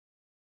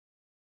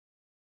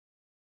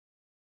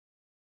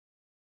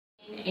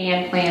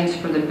and plans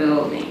for the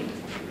building.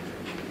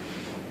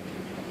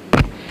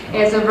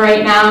 As of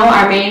right now,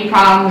 our main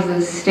problem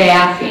is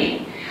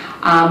staffing.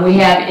 We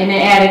have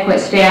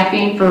inadequate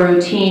staffing for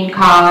routine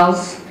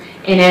calls,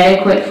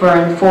 inadequate for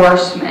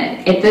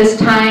enforcement. At this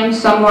time,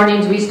 some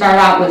mornings we start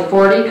out with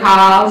 40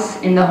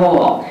 calls in the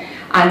hole.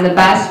 On the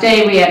best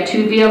day, we have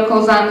 2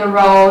 vehicles on the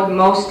road,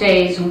 most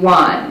days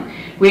 1.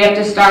 We have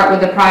to start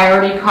with the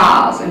priority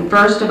calls, and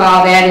first of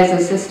all, that is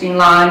assisting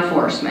law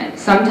enforcement.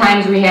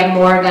 Sometimes we have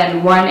more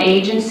than one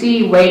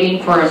agency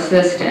waiting for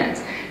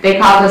assistance. They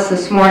called us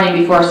this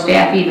morning before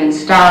staff even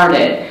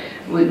started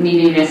with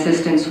needing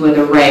assistance with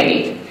a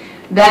raid.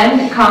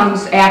 Then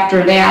comes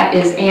after that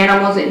is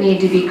animals that need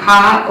to be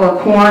caught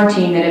or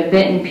quarantined that have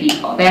bitten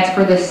people. That's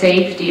for the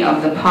safety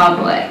of the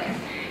public.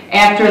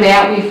 After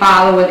that, we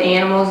follow with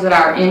animals that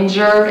are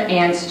injured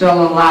and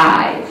still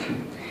alive.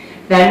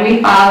 Then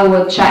we follow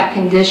with check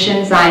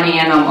conditions on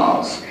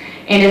animals.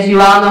 And as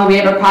you all know, we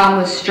have a problem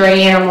with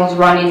stray animals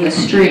running the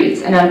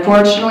streets. And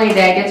unfortunately,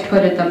 that gets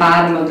put at the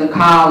bottom of the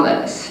call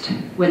list.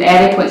 With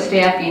adequate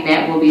staffing,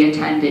 that will be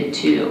attended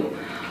to.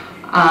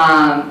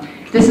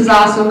 This is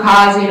also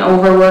causing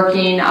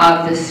overworking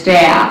of the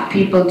staff.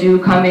 People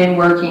do come in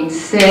working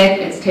sick.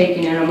 It's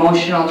taking an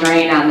emotional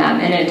drain on them,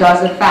 and it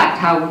does affect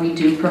how we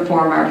do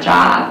perform our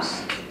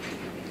jobs.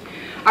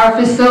 Our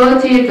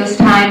facility at this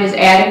time is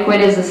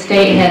adequate, as the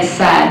state has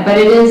said, but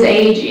it is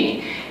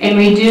aging, and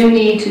we do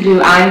need to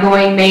do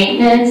ongoing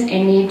maintenance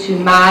and need to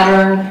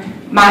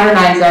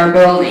modernize our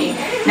building,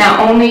 not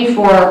only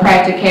for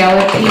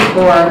practicality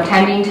for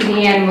tending to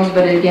the animals,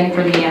 but again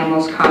for the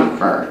animals'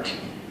 comfort.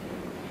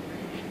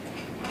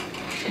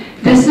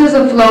 This is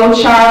a flow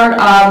chart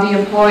of the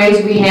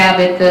employees we have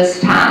at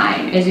this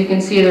time. As you can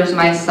see, there's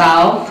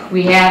myself.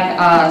 We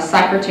have a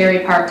secretary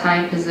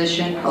part-time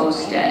position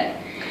posted.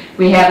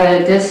 We have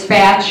a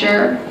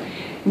dispatcher.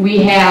 We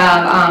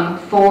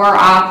have 4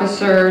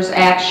 officers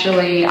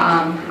actually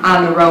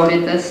on the road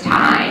at this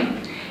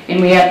time. And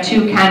we have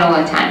 2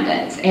 kennel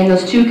attendants. And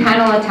those 2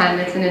 kennel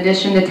attendants, in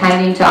addition to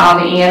tending to all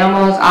the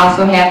animals,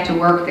 also have to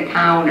work the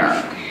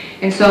counter.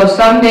 And so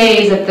some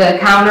days, if the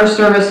counter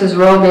service is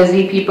real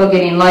busy, people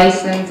getting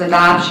licensed,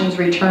 adoptions,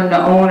 return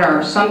to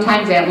owner,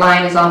 sometimes that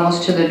line is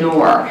almost to the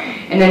door.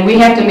 And then we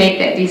have to make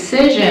that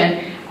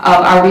decision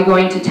of, are we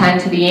going to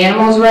tend to the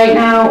animals right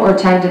now or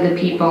tend to the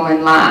people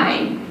in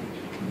line?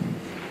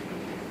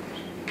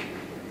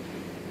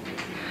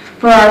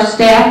 For our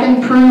staff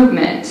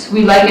improvements,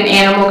 we like an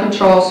animal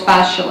control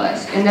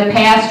specialist. In the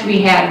past,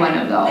 we had one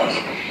of those.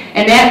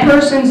 And that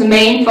person's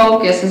main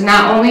focus is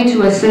not only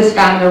to assist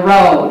on the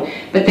road,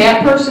 but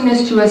that person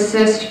is to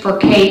assist for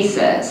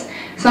cases.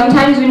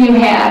 Sometimes when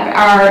you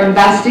are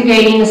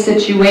investigating a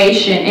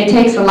situation, it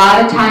takes a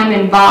lot of time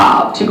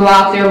involved to go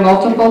out there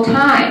multiple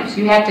times.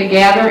 You have to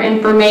gather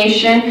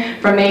information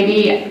from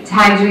maybe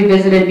times we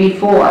visited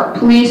before,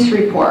 police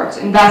reports,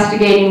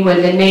 investigating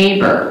with the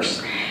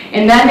neighbors.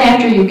 And then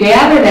after you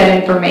gather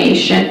that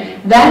information,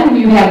 then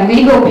you have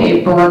legal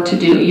paperwork to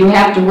do. You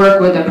have to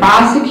work with the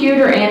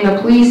prosecutor and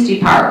the police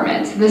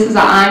departments. This is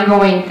an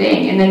ongoing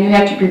thing, and then you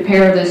have to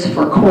prepare this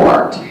for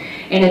court.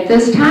 And at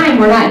this time,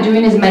 we're not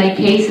doing as many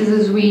cases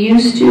as we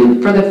used to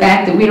for the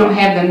fact that we don't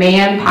have the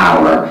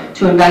manpower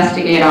to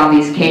investigate all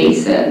these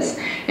cases.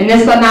 And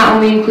this not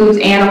only includes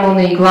animal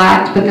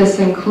neglect, but this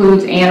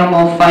includes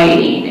animal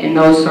fighting and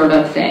those sort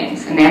of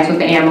things. And that's what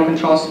the animal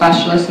control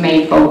specialist's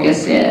main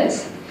focus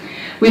is.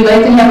 We'd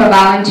like to have a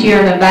volunteer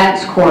and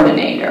events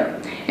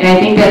coordinator, and I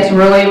think that's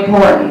really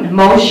important.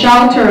 Most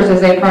shelters, as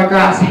they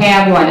progress,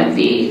 have one of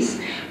these.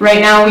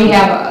 Right now we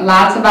have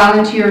lots of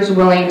volunteers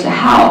willing to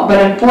help, but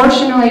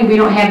unfortunately we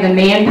don't have the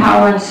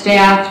manpower and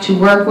staff to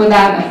work with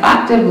them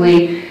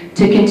effectively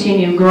to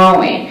continue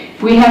growing.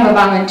 If we have a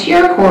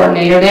volunteer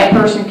coordinator, that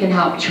person can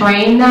help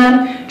train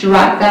them,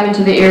 direct them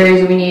into the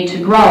areas we need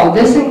to grow.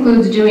 This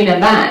includes doing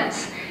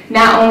events.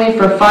 Not only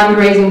for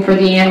fundraising for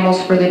the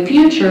animals for the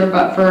future,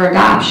 but for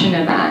adoption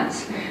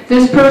events.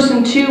 This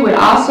person too would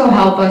also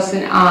help us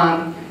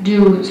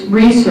do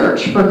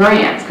research for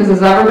grants, because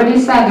as everybody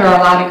said, there are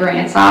a lot of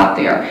grants out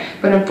there.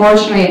 But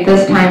unfortunately at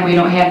this time we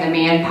don't have the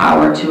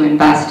manpower to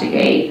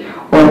investigate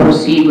or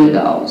proceed with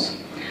those.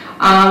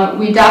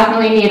 We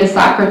definitely need a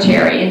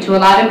secretary, and to a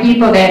lot of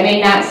people that may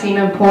not seem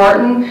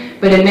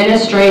important, but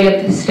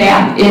administrative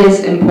staff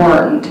is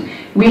important.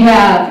 We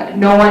have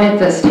no one at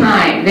this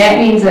time. That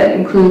means it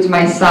includes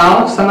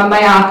myself, some of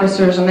my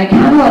officers, and the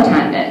kennel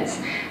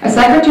attendants. A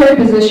secretary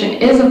position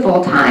is a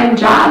full-time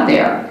job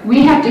there.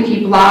 We have to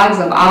keep logs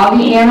of all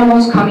the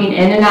animals coming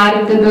in and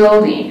out of the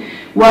building,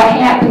 what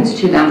happens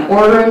to them,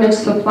 ordering of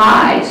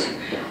supplies,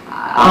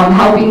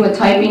 helping with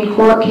typing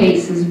court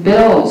cases,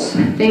 bills,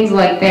 things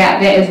like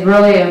that. That is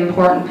really an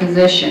important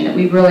position that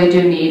we really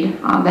do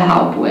need the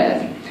help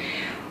with.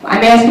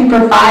 I'm asking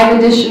for 5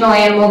 additional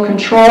animal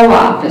control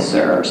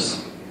officers.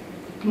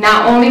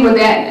 Not only would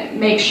that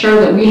make sure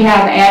that we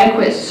have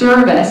adequate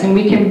service and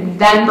we can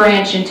then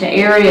branch into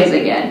areas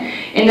again.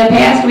 In the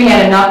past we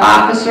had enough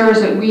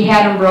officers that we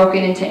had them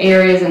broken into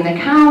areas in the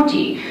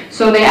county. So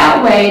So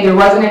that way there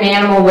wasn't an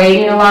animal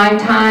waiting a long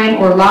time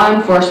or law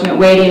enforcement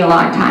waiting a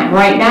long time.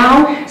 Right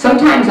now,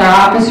 sometimes our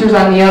officers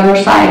on the other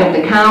side of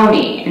the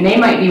county, and they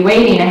might be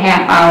waiting a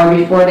half hour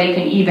before they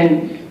can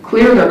even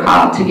clear their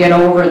call to get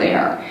over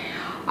there.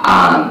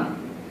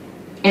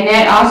 And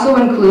that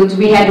also includes,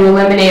 we had to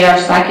eliminate our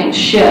second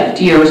shift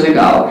years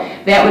ago.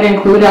 That would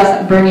include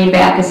us bringing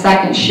back a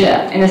second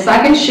shift. And a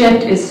second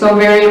shift is so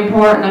very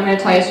important, I'm going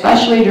to tell you,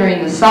 especially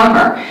during the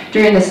summer.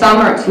 During the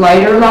summer it's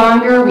lighter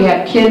longer, we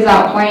have kids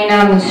out playing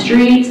on the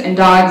streets and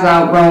dogs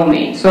out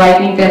roaming. So I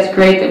think that's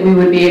great that we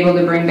would be able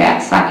to bring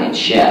back second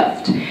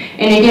shift.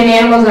 And again,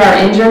 animals that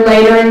are injured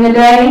later in the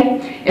day,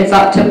 it's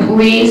up to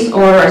police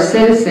or a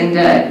citizen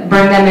to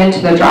bring them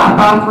into the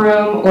drop-off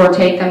room or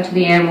take them to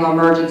the animal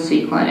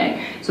emergency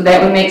clinic. So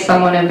that would make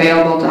someone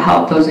available to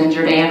help those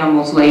injured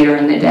animals later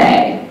in the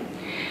day.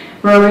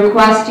 We're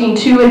requesting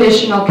 2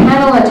 additional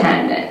kennel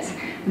attendants.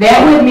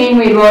 That would mean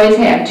we'd always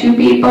have 2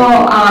 people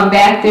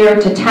back there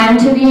to tend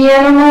to the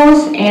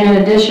animals, and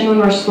in addition, when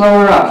we're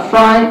slower up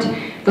front,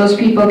 those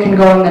people can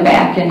go in the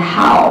back and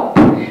help.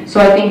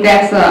 So I think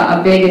that's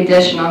a big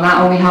addition. It'll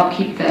not only help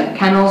keep the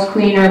kennels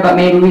cleaner, but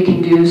maybe we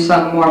can do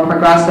some more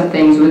progressive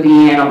things with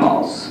the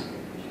animals.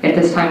 At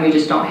this time, we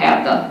just don't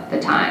have the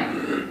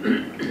time.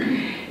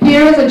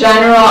 Here is a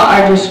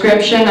general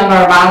description of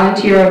our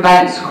volunteer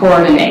events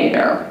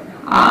coordinator.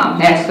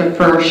 That's the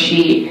first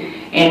sheet,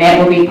 and that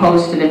will be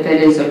posted if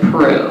it is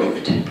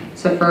approved.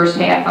 It's the first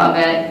half of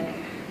it.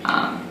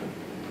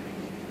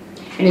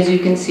 And as you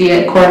can see,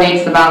 it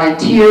coordinates the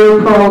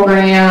volunteer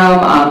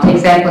program,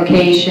 takes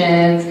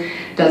applications,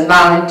 does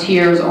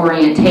volunteers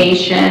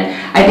orientation.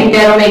 I think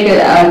that'll make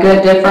a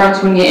good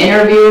difference when you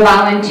interview a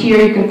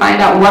volunteer. You can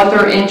find out what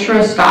their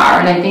interests are,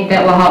 and I think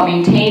that will help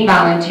maintain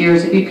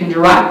volunteers if you can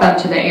direct them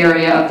to the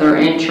area of their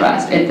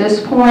interest. At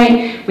this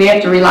point, we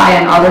have to rely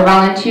on other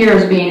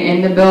volunteers being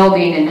in the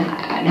building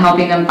and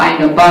helping them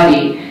find a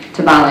buddy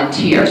to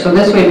volunteer. So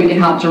this way we can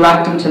help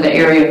direct them to the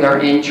area of their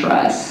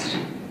interest.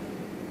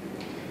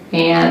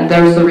 And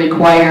there's the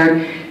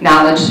required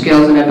knowledge,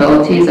 skills, and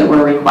abilities that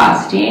we're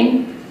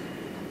requesting.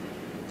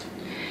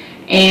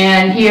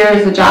 And here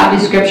is the job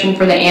description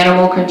for the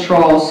animal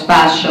control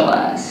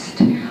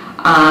specialist.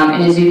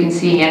 And as you can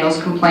see,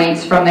 handles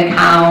complaints from the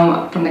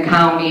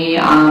county,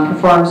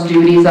 performs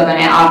duties of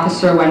an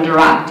officer when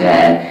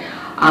directed,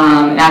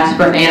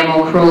 expert in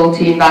animal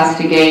cruelty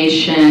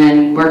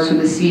investigation, works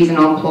with the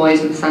seasonal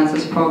employees of the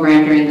census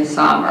program during the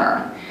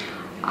summer,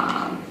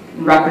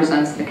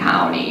 represents the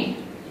county.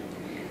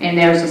 And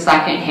there's the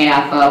second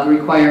half of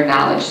required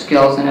knowledge,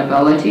 skills, and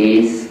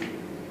abilities.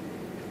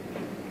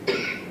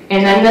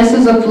 And then this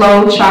is a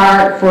flow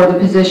chart for the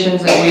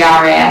positions that we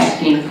are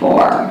asking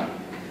for.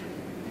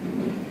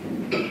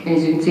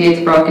 As you can see,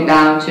 it's broken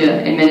down to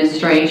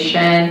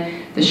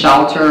administration, the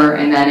shelter,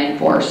 and then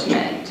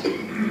enforcement.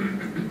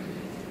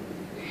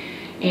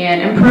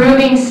 And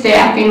improving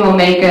staffing will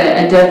make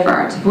a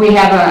difference. If we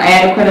have an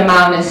adequate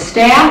amount of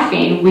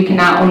staffing, we can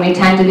not only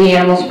tend to the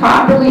animals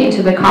properly and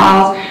to the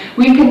calls,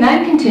 we can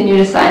then continue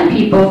to send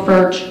people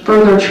for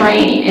further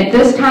training. At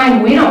this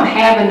time, we don't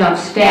have enough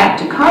staff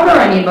to cover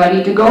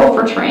anybody to go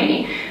for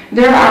training.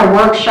 There are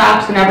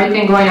workshops and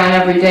everything going on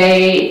every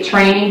day,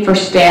 training for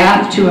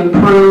staff to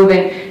improve,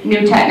 and new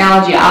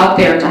technology out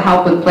there to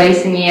help with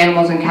placing the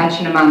animals and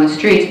catching them on the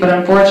streets. But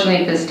unfortunately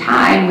at this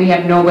time, we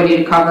have nobody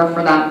to cover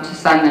for them to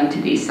send them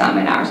to these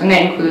seminars, and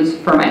that includes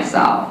for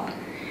myself.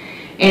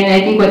 And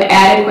I think with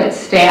adequate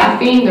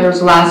staffing,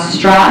 there's less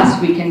stress.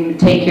 We can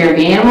take care of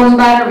the animals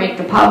better, make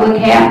the public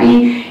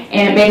happy,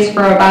 and it makes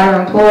for a better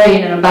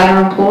employee. And a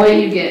better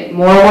employee, you get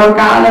more work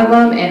out of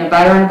them and a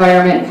better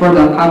environment for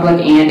the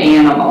public and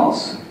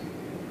animals.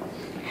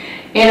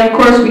 And of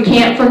course, we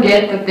can't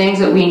forget the things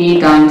that we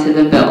need done to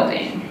the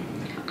building.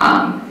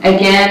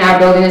 Again, our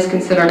building is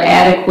considered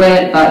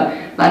adequate, but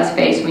let's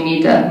face, we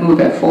need to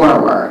move it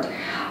forward.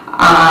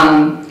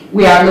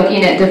 We are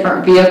looking at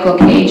different vehicle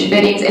cage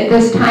fittings. At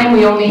this time,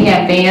 we only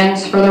have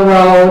vans for the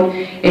road.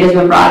 It has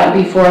been brought up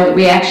before that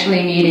we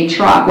actually need a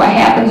truck. What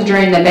happens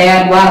during the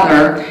bad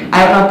weather,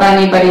 I don't know if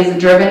anybody's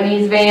driven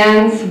these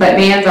vans, but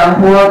vans are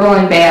horrible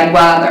in bad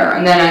weather.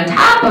 And then on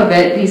top of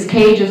it, these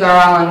cages are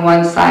all on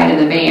one side of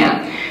the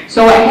van.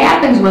 So what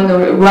happens when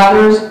the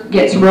weather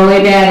gets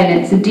really bad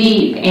and it's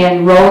deep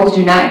and roads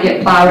do not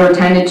get plowed or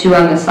tended to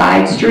on the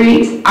side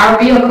streets, our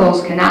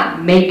vehicles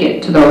cannot make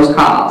it to those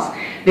calls.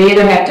 They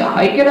either have to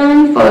hike it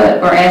on foot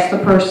or ask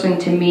the person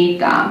to meet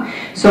them.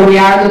 So we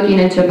are looking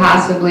into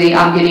possibly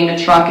getting a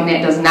truck, and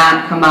that does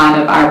not come out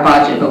of our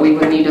budget, but we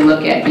would need to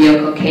look at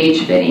vehicle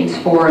cage fittings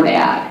for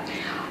that.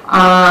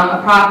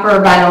 A proper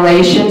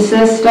ventilation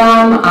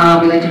system.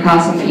 We like to call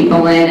some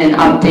people in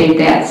and update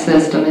that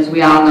system. As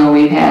we all know,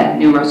 we've had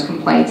numerous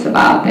complaints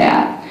about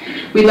that.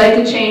 We'd like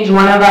to change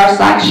one of our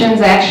sections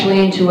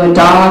actually into a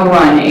dog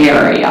run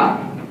area.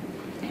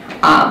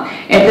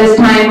 At this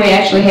time, we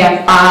actually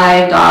have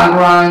 5 dog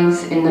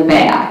runs in the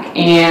back,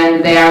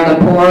 and they are the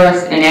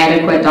poorest,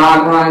 inadequate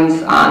dog runs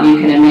you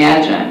can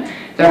imagine.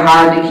 They're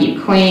hard to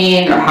keep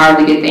clean, they're hard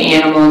to get the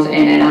animals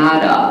in and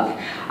out of.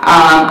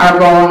 Our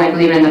goal, and I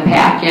believe in the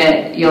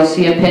packet, you'll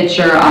see a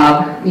picture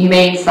of the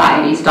Humane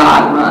Society's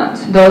dog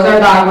runs. Those are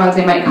dog runs.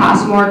 They might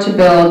cost more to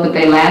build, but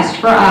they last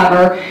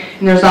forever.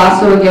 And there's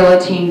also a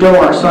guillotine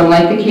door. So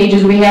unlike the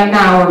cages we have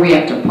now where we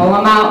have to pull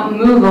them out and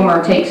move them,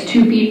 or it takes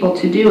 2 people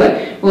to do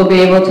it, we'll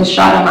be able to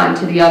shut them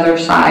onto the other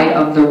side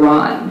of the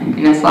run.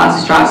 And it's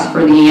less stress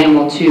for the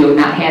animal too,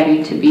 not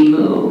having to be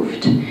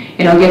moved.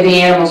 It'll give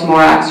the animals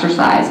more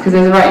exercise, because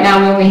as of right now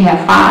we only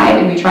have 5,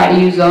 and we try to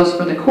use those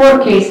for the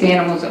court case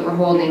animals that we're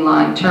holding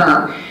long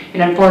term.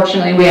 And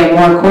unfortunately we have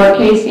more court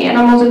case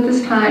animals at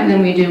this time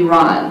than we do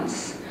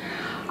runs.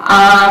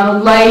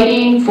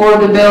 Lighting for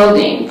the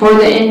building, for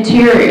the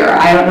interior.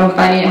 I don't know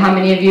how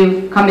many of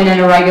you come in on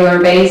a regular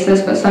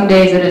basis, but some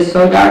days it is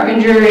so dark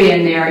and dreary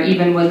in there,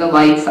 even with the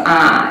lights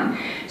on.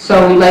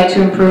 So we'd like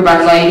to improve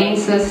our lighting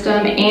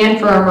system and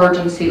for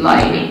emergency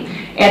lighting.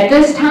 At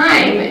this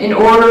time, in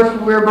order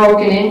if we're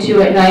broken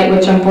into at night,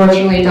 which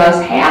unfortunately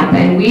does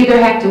happen, we either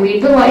have to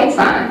leave the lights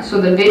on so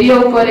the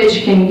video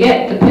footage can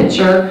get the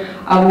picture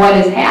of what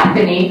is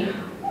happening,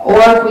 or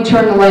if we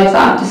turn the lights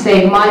off to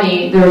save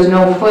money, there's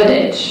no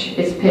footage.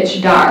 It's pitch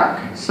dark.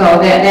 So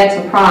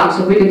that's a problem.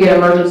 So if we could get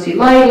emergency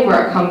lighting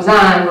where it comes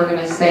on, we're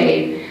going to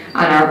save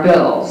on our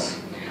bills.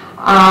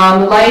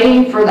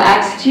 Lighting for the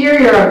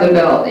exterior of the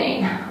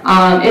building.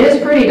 It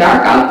is pretty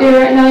dark out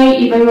there at night,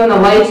 even when the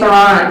lights are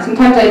on.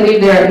 Sometimes I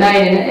leave there at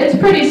night and it's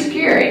pretty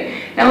scary.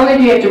 Not only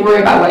do you have to worry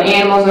about what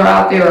animals are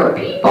out there or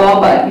people,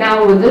 but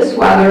now with this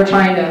weather,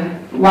 trying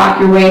to walk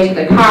your way to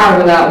the car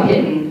without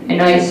hitting an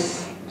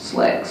ice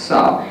slick.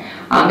 So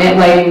that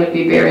lighting would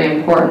be very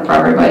important for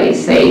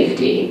everybody's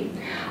safety.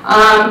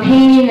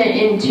 Painting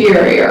the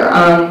interior.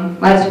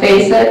 Let's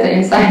face it, the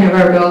inside of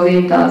our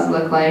building does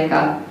look like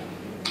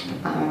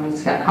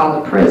it's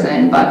called a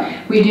prison, but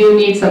we do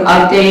need some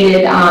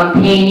updated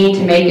painting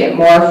to make it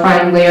more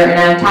friendlier, and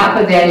on top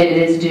of that it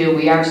is due.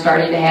 We are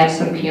starting to have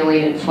some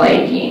peeling and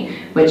flaking,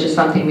 which is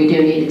something we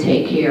do need to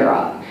take care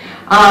of.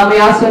 We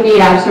also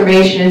need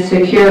observation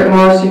and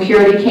more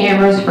security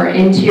cameras for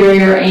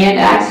interior and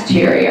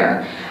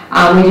exterior.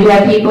 We do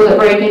have people that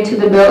break into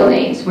the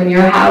buildings. When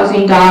you're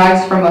housing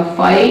dogs from a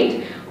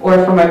fight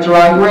or from a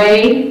drug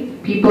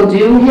raid, people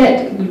do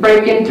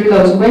break in through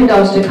those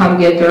windows to come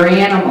get their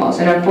animals.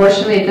 And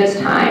unfortunately at this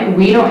time,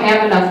 we don't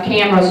have enough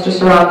cameras to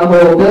surround the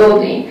whole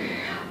building.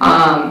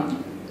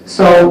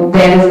 So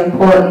that is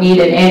important,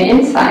 needed, and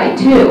inside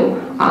too.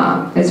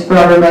 It's for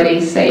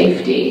everybody's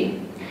safety.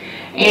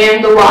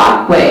 And the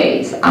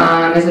walkways.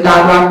 As the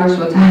dog walkers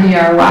will tell you,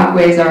 our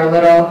walkways are a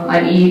little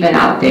uneven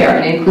out there,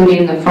 and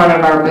including the front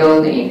of our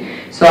building.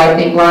 So I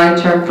think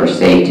long-term for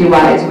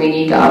safety-wise, we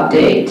need to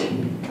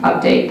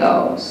update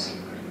those.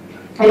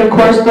 And of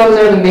course, those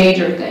are the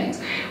major things.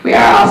 We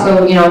are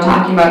also,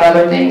 talking about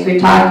other things.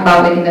 We've talked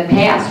about, like in the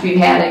past, we've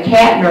had a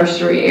cat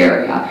nursery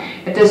area.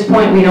 At this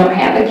point, we don't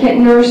have a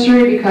kitten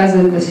nursery because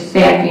of the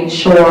staffing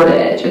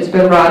shortage. It's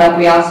been brought up.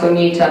 We also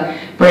need to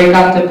break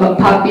up to put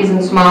puppies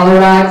and smaller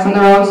dogs in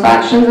their own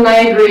sections, and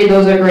I agree,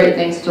 those are great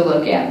things to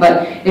look at.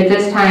 But at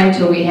this time,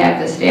 till we have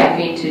the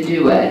staffing to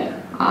do it.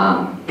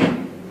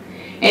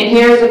 And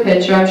here's a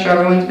picture. I'm sure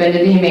everyone's been to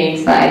the Humane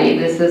Society.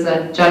 This is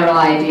a general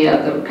idea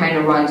of the kind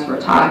of runs we're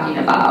talking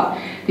about.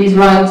 These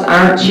runs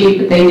aren't cheap,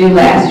 but they do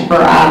last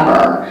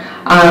forever.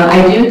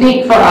 I do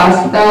think for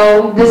us,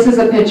 though, this is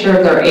a picture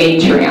of their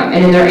atrium.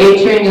 And in their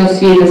atrium, you'll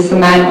see the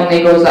cement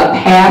only goes up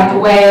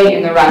halfway,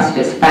 and the rest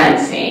is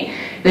fencing.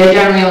 They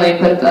generally only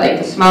put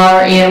the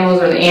smaller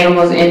animals or the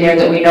animals in there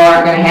that we know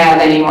aren't going to have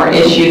any more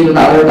issues with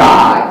other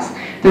dogs.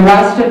 The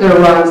rest of their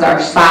runs are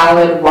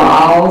solid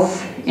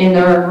walls in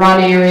their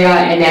run area,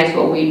 and that's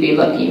what we'd be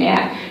looking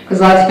at. Because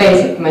let's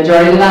face it, the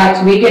majority of the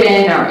dogs we get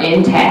in are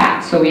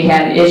intact, so we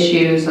have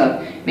issues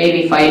of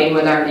maybe fighting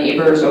with our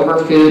neighbors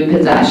over food,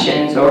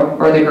 possessions,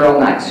 or the girl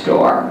next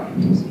door.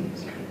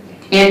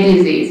 And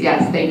disease,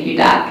 yes, thank you,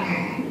 Doc.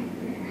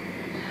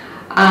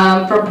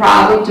 For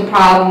problem to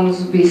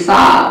problems be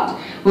solved.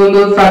 We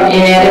move from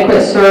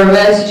inadequate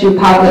service to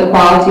public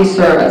quality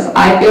service.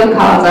 I feel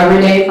calls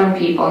every day from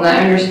people, and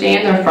I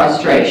understand their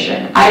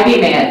frustration. I'd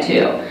be mad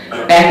too.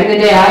 Back in the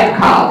day, I've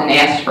called and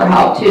asked for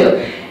help too.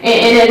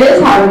 And it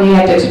is hard when you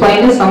have to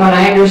explain to someone,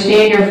 I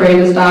understand you're afraid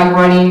of this dog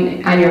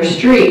running on your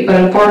street, but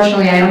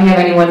unfortunately I don't have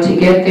anyone to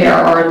get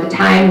there, or at the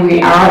time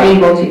we are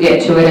able to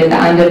get to it, at the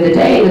end of the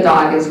day, the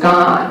dog is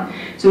gone.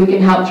 So we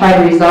can help try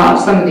to resolve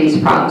some of these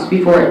problems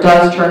before it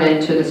does turn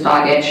into this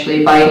dog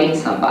actually biting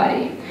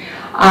somebody.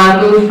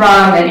 Move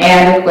from an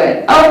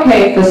adequate,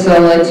 okay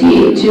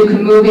facility to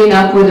moving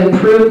up with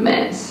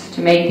improvements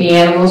to make the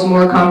animals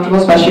more comfortable,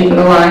 especially for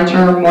the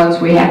long-term ones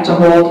we have to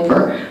hold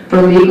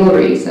for legal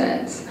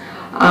reasons.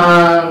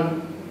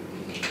 And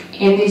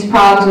these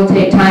problems will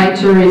take time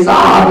to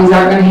resolve. These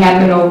aren't going to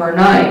happen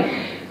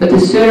overnight. But the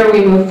sooner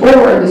we move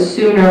forward, the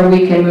sooner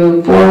we can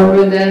move forward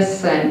with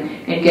this and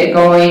get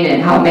going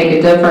and help make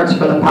a difference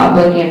for the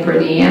public and for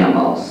the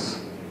animals.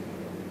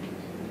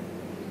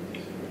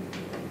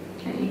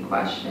 Any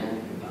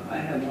question? I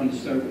have one to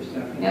start with,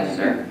 Stephanie. Yes,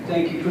 sir.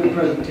 Thank you for the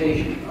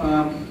presentation.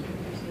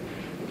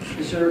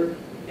 Is there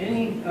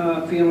Any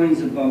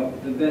feelings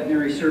about the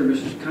veterinary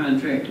services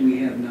contract we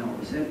have now?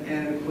 Is that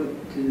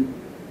adequate to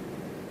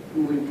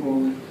moving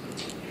forward?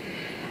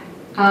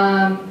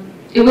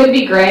 It would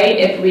be great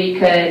if we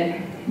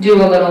could do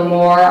a little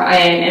more,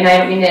 and I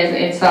don't mean that as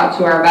an insult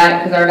to our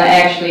vet, because our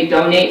vet actually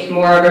donates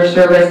more of her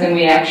service than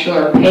we actually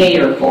are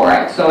paid her for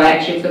it. So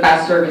actually it's the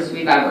best service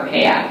we've ever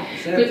had.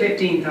 Is that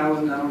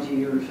 $15,000 a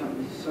year or something?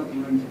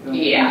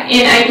 Yeah,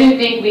 and I do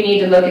think we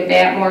need to look at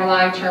that more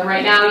long term.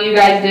 Right now, you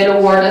guys did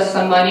award us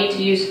some money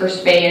to use for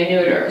spay and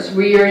neuters.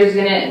 We're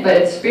using it, but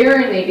it's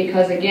sparingly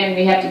because, again,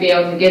 we have to be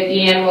able to get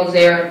the animals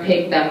there and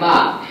pick them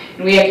up.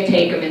 And we have to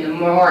take them in the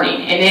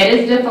morning. And that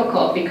is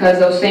difficult because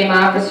those same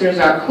officers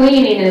are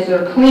cleaning. As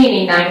they're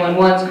cleaning,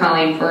 911's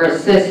calling for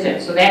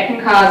assistance. So that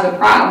can cause a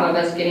problem of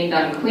us getting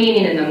done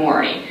cleaning in the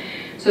morning.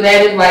 So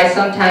that is why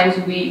sometimes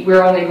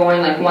we're only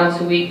going like once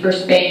a week for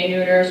spay and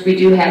neuters. We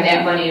do have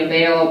that money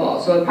available.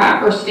 So with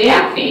proper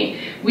staffing,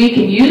 we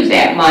can use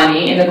that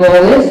money, and the goal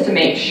is to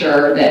make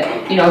sure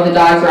that, you know, the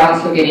dogs are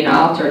also getting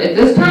altered. At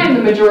this time,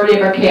 the majority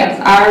of our cats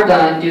are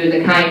done due to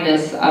the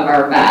kindness of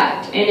our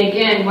vet. And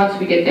again, once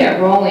we get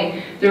that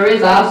rolling, there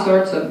is all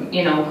sorts of,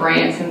 you know,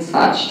 grants and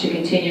such to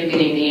continue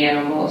getting the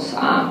animals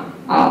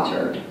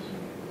altered.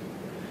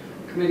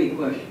 Committee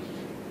questions?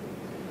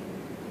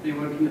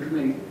 Anyone from the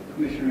committee?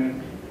 Commissioner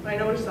Adams. I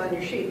noticed on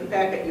your sheet in the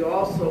packet you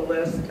also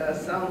list a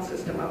sound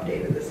system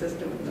update of the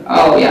system.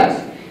 Oh,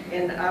 yes.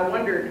 And I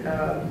wondered,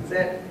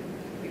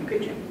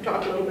 could you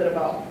talk a little bit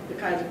about the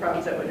kinds of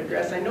problems that would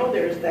address? I know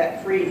there's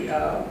that free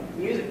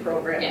music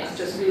program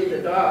to soothe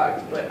the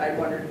dogs, but I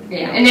wondered.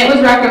 Yeah, and it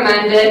was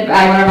recommended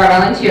by one of our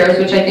volunteers,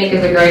 which I think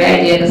is a great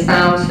idea, the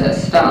sound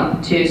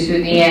system to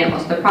soothe the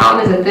animals. The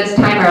problem is at this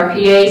time our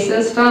PA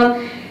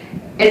system,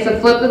 it's a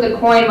flip of the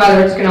coin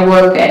whether it's going to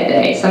work that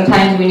day.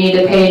 Sometimes we need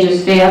to page a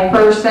staff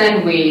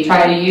person. We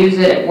try to use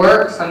it at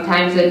work.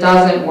 Sometimes it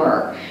doesn't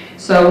work.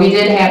 So we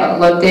did have it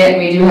looked at, and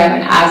we do have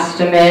an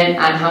estimate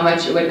on how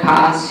much it would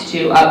cost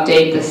to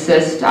update the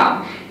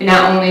system. And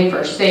not only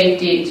for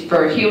safety, it's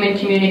for human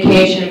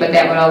communication, but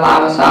that would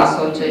allow us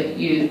also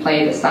to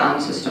play the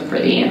sound system for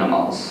the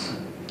animals.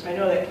 I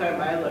know that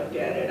time I looked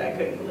at it, I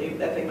couldn't believe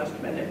that thing must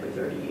have been there for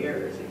 30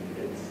 years.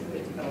 It's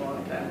been a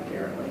long time,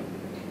 apparently.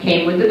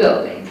 Came with the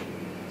building.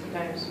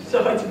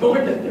 So it's more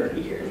than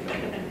 30 years.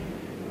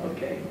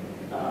 Okay.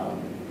 I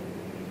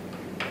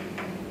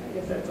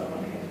guess that's all I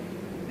have.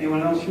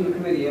 Anyone else from the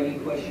committee have any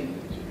questions?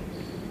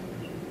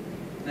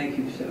 Thank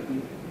you,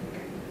 Stephanie.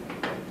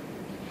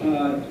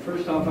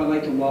 First off, I'd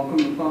like to welcome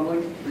the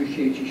public.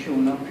 Appreciate you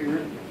showing up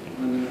here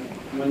on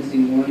a Wednesday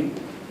morning.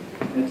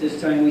 At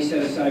this time, we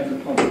set aside for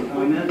public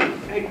comment.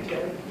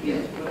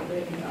 Yes.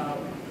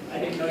 I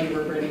didn't know you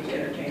were ready to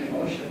entertain a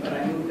motion, but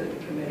I moved that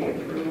the committee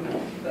approve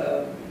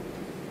the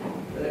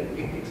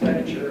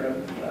expenditure of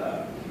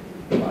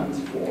funds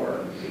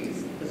for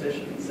these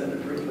positions and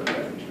approve the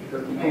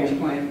proposed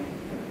plan.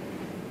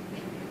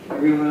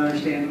 Everyone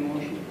understand the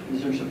motion?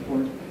 Is there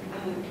support?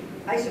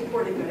 I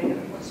support it, but I have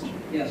a question.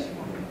 Yes.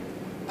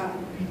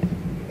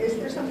 Is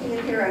there something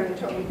in here on the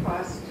total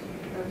cost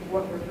of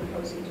what we're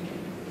proposing to do?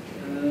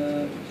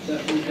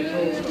 That was the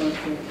total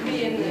cost of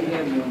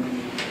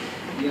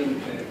the other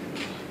pack.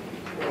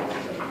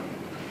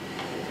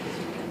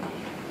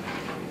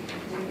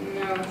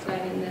 No, it's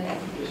not in this.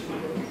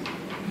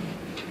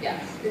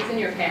 Yes, it's in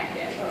your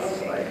packet. Oh,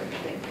 okay.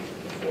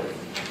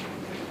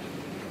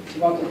 It's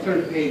about the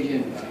third page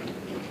in.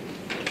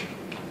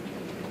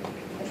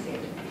 I see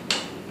it.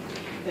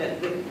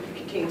 That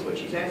contains what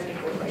she's asking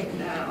for right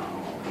now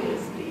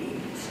is the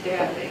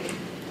staffing,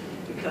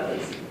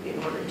 because in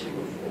order to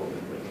move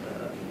forward with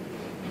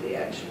the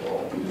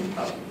actual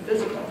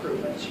physical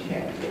improvements, she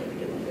had to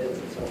get the bids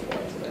and so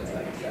forth, so that's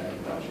like that.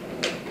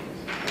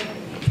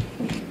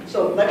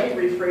 So let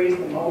me rephrase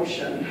the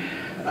motion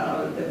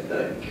that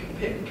the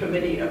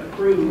committee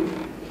approve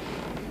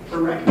for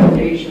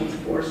recommendations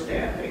for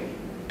staffing.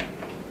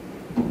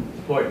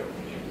 Support.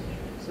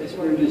 So it's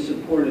going to be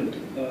supported.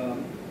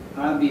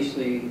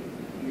 Obviously,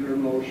 your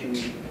motion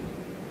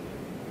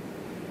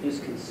is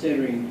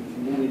considering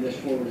moving this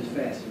forward as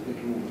fast as we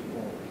can move it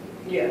forward.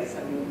 Yes,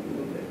 I mean, we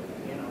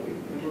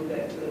move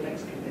that to the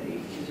next committee.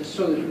 Just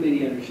so the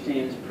committee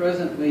understands,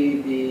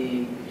 presently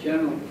the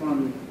general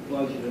fund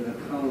budget of the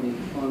county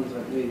funds,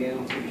 I believe,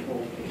 animal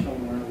control for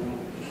somewhere around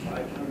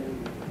 500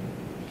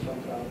 some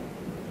thousand.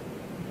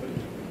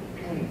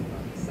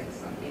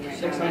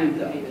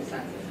 600,000. The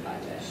census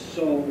budget.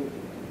 So,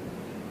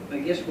 I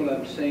guess what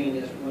I'm saying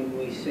is when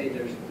we say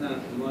there's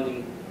not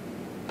money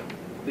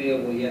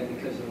available yet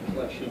because of the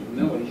collection of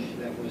millage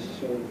that was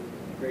so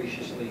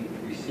graciously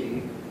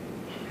received,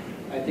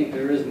 I think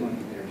there is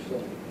money there.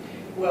 So,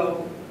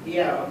 well,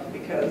 yeah,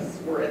 because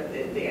we're at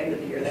the end of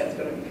the year, that's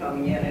going to be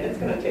coming in, and it's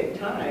going to take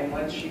time.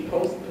 Once she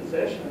posts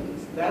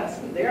positions,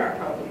 they are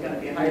probably going to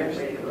be higher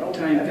rated.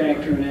 Time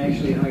factor in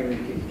actually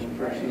hiring people,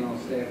 personnel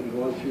staff, and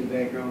going through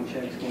background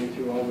checks, going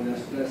through all the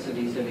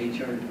necessities that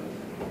HR does.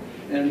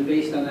 And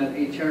based on that,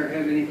 HR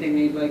have anything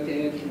they'd like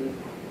to add to the?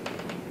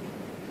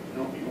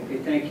 No? Okay,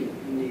 thank you.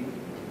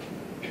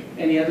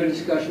 Any other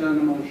discussion on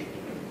the motion?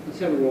 Let's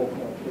have a roll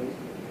call, please.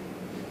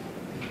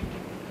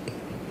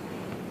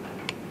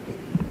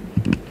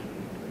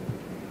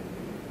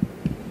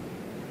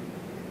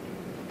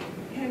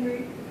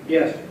 Henry,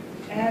 Yes.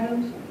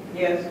 Adams,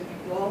 Yes.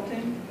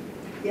 Walton,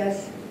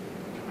 Yes.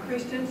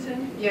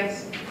 Christensen,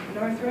 Yes.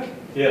 Northrup.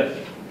 Yes.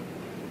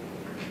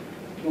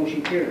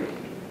 Motion carried.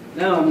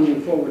 Now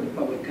moving forward to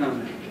public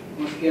comment.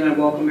 Once again, I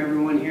welcome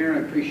everyone here. I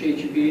appreciate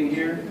you being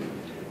here.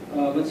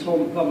 Let's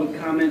hold the public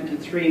comment to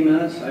 3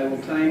 minutes. I will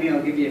time you.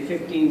 I'll give you a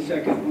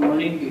 15-second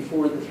warning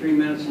before the 3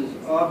 minutes is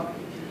up.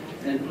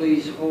 And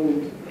please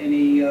hold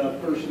any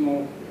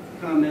personal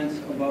comments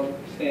about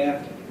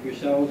staff,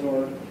 yourselves,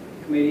 or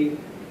committee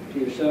to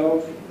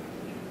yourselves.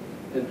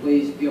 And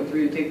please feel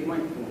free to take the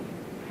microphone.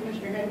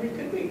 Commissioner Henry,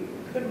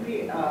 could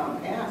we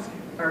ask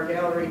our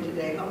gallery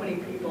today how many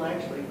people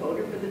actually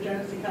voted for the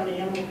Genesee County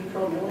Animal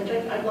Control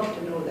millage? I'd love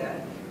to know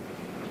that.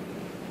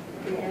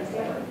 Can you ask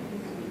that?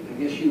 I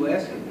guess you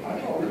asked him. I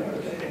voted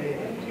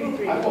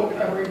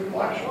every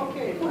election.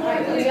 Okay.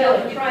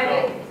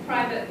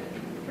 Private.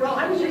 Well,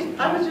 I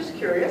was just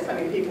curious.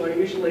 I mean, people are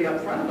usually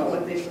upfront about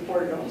what they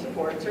support or don't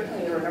support.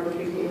 Certainly, there were a number of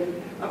people who were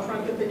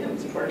upfront that they didn't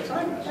support. So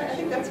I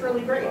think that's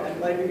really great. I'm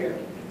glad you're here.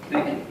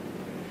 Thank you.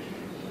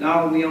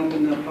 Now we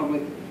open the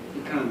public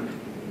for comment.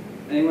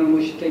 Anyone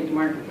wish to take the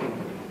microphone?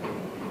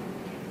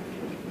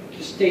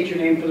 Just state your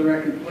name for the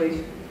record,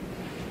 please.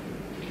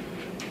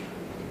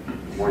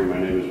 Good morning, my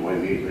name is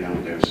Wayne Heatley. I'm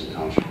a Davidson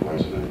Township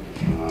resident.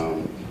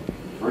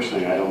 First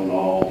thing, I don't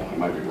know, I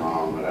might be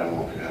wrong, but I don't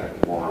know if you had a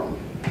quorum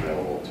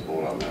available to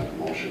vote on that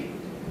motion.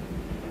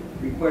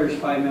 Requires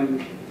 5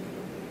 members.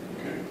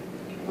 Okay.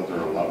 I thought there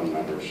were 11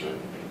 members, sir.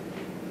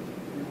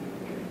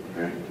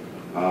 Okay.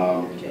 9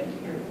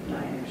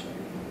 or so.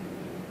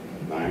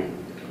 9?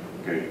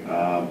 Okay.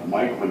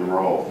 Mike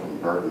Monroe from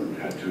Burton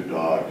had 2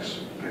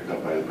 dogs picked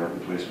up by the Burton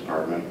Police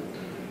Department.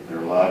 They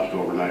were lodged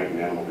overnight in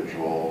animal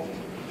control.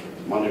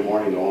 Monday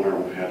morning, the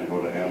owner had to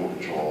go to animal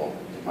control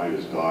to find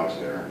his dogs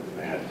there.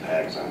 They had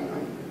tags on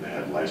them. They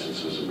had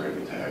licenses and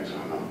rabies tags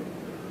on them.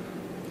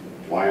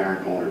 Why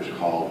aren't owners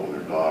called when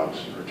their dogs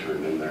are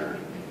turned in there?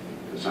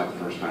 It's not the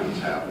first time it's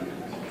happened.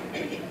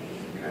 Okay.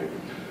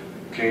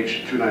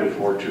 Cage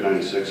 294,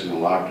 296 in the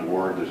locked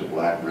ward, there's a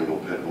black brindle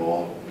pit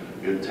bull.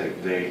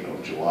 Intake date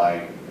of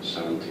July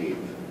 17th.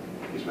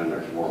 He's been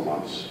there 4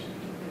 months.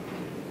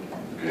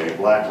 Okay,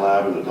 black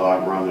lab in the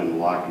dog run in the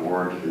locked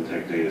ward,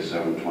 intake date is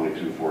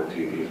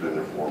 7/22/14. He's been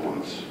there 4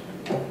 months.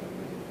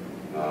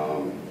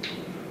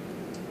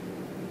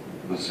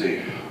 Let's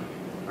see.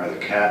 Are the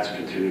cats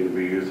continuing to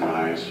be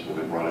euthanized when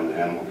they brought into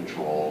animal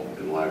control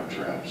in live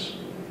traps?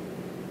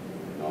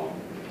 No.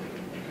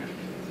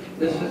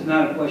 This is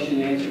not a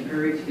question and answer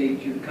period.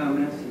 State your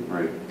comments.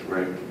 Right.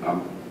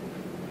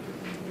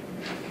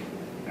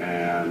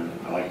 And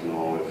I'd like to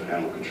know if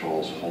animal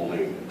control is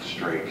holding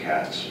stray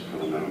cats for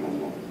the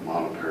minimum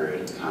amount of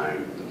period of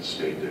time that the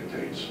state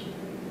dictates.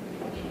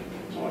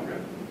 That's all I've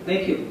got.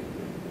 Thank you.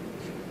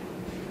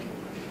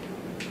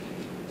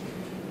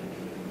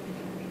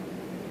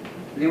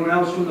 Anyone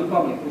else from the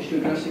public wish to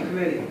address the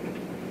committee?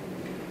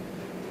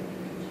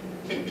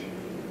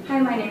 Hi,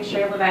 my name is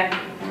Sherry Levesque.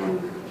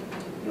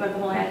 You want the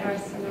whole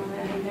address and all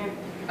that in there?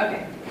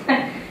 Okay.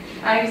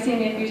 You've seen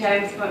me a few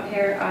times come up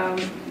here.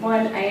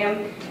 One, I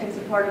am in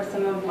support of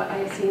some of what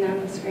I've seen on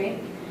the screen.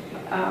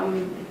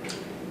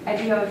 I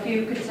do have a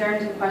few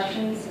concerns and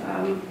questions.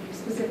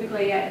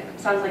 Specifically, it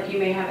sounds like you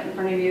may have it in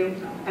front of you.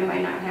 I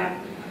might not have.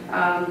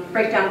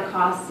 Breakdown of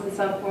costs and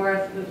so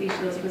forth with each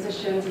of those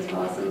positions, as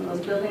well as some of those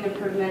building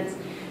improvements.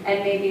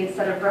 And maybe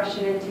instead of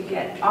rushing in to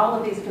get all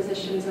of these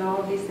positions and all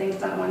of these things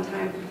done at one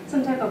time,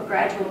 some type of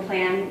gradual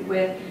plan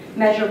with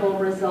measurable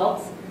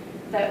results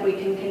that we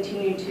can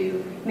continue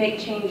to make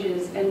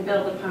changes and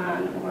build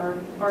upon or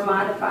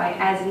modify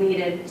as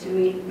needed to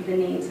meet the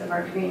needs of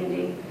our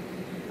community.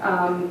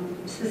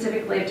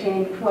 Specifically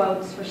obtaining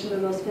quotes for some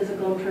of those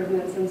physical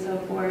improvements and so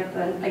forth.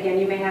 And again,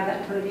 you may have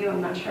that in front of you,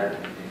 I'm not sure.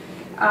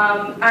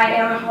 I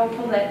am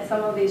hopeful that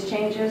some of these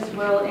changes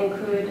will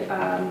include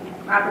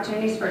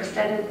opportunities for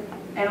extended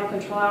animal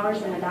control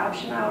hours and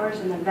adoption hours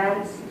and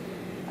events,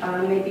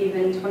 maybe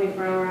even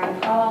 24-hour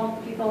on-call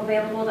people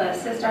available to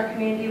assist our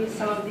community with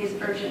some of these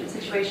urgent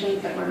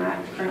situations that we're not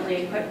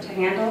currently equipped to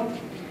handle.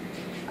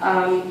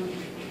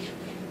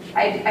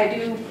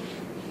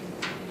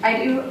 I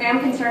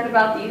am concerned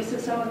about the use of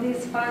some of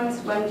these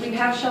funds. When we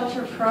have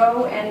Shelter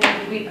Pro, and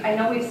I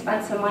know we've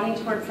spent some money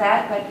towards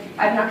that, but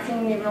I've not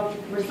seen any real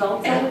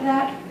results out of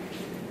that.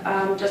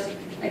 Just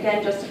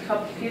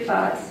a few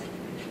thoughts.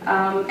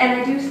 And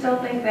I do still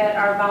think that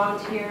our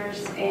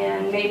volunteers,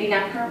 and maybe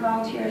not current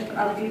volunteers, but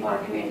other people in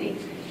our community,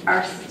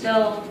 are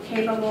still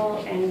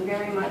capable and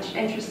very much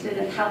interested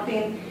in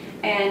helping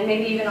and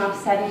maybe even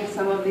offsetting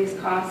some of these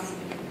costs.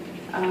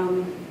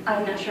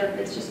 I'm not sure if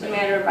it's just a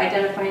matter of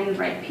identifying the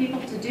right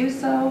people to do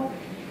so,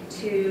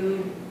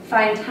 to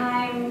find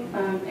time.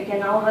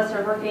 Again, all of us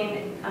are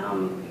working.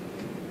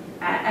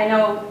 I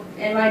know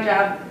in my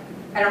job,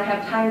 I don't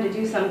have time to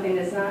do something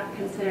that's not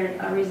considered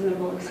a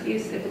reasonable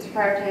excuse if it's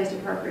prioritized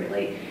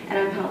appropriately, and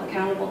I'm held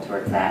accountable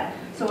towards that.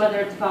 So whether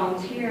it's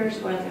volunteers,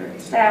 whether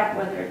it's staff,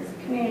 whether it's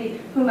community,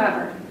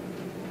 whomever,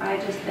 I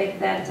just think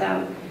that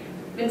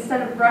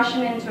instead of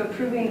rushing into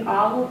approving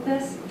all of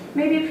this,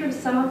 maybe approve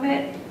some of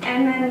it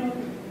and then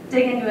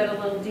dig into it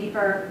a little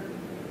deeper,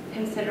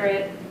 consider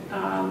it,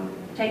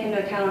 take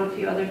into account a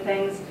few other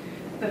things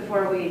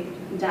before we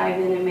dive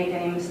in and make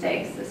any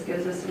mistakes. This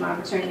gives us some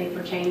opportunity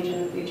for change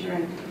in the future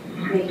and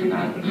making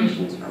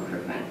modifications for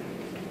improvement.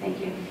 Thank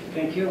you.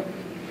 Thank you.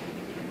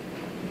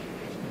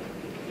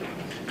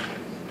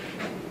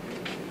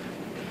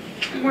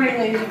 Good morning,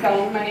 ladies and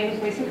gentlemen. My name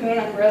is Lisa Kuhn.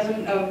 I'm a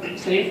resident of the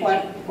City of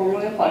Flint,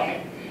 formerly of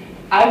Flushing.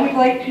 I would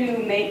like to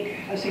make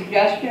a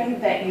suggestion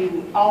that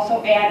you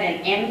also add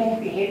an animal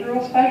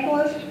behavioral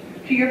specialist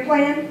to your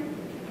plan.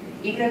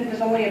 Even if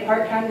it's only a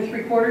part-time to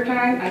three-quarter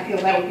time, I feel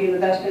that would be in the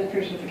best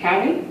interest of the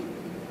county.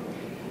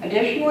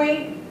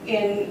 Additionally,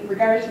 in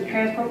regards to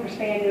transport for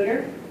spay and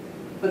neuter,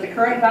 with the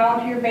current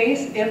volunteer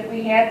base, if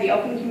we had the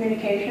open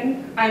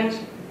communication, I'm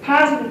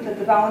positive that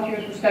the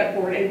volunteers would step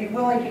forward and be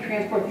willing to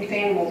transport these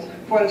animals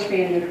for the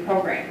spay and neuter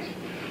programs.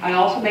 I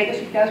also make a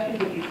suggestion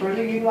that you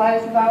further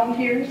utilize the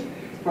volunteers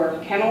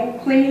for kennel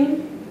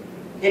cleaning.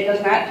 It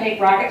does not take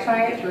rocket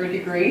science or a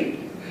degree.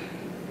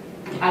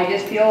 I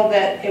just feel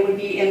that it would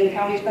be in the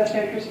county's best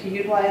interest to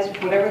utilize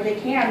whatever they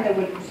can that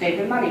would save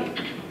them money.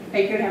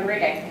 Thank you and have a great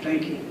day.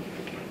 Thank you.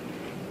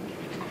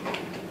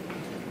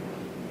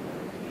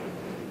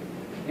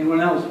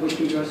 Anyone else wish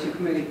to address the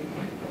committee?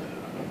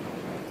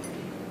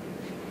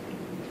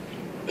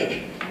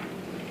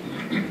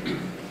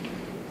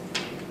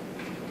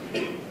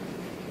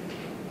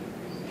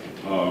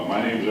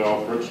 My name is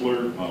Al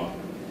Fritzler.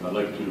 I'd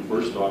like to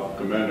first off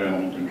commend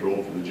Animal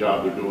Control for the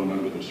job they're doing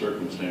under the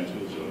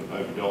circumstances.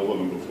 I've dealt with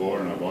them before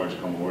and I've always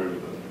come away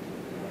with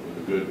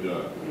a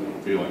good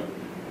feeling.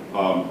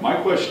 My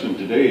question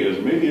today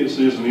is, maybe this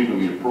isn't even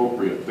the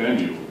appropriate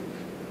venue,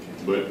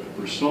 but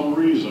for some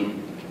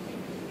reason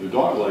the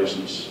dog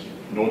license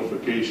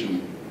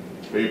notification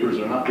papers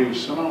are not being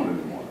sent out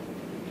anymore.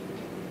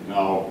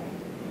 Now,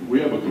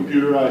 we have a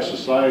computerized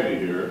society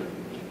here,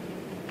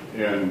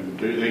 and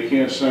they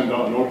can't send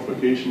out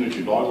notification that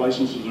your dog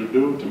licenses are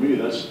due. To me,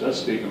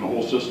 that's taken the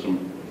whole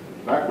system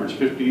backwards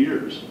 50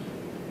 years.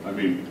 I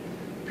mean,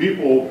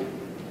 people,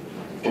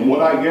 from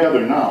what I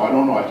gather now, I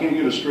don't know, I can't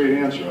get a straight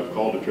answer. I've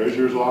called the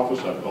treasurer's office,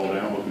 I've called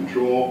Animal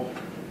Control,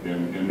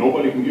 and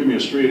nobody can give me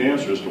a straight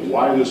answer as to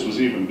why this was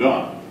even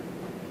done.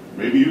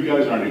 Maybe you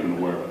guys aren't even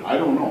aware of it. I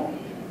don't know.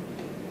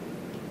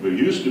 But it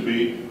used to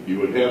be, you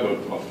would have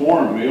a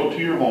form mailed to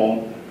your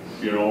home,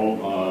 you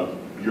know,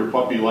 your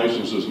puppy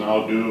license is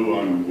now due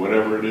on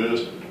whatever it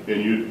is,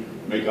 and you'd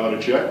make out a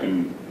check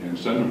and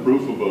send them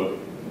proof of a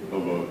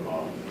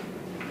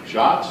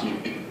shots,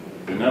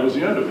 and that was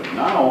the end of it.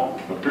 Now,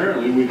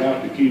 apparently, we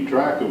have to keep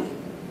track of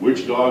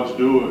which dogs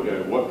do it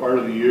at what part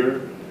of the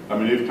year. I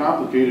mean, they've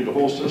complicated the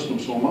whole system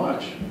so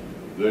much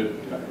that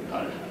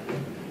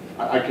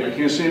I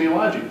can't see any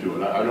logic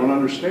to it. I don't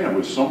understand.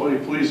 Would somebody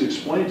please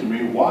explain to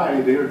me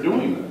why they are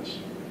doing this?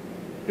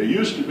 It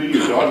used to be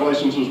your dog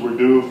licenses were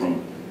due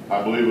from,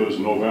 I believe it was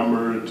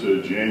November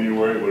to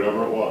January,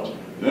 whatever it was.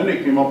 Then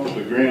they came up with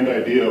the grand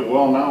idea of,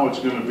 well, now it's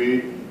going to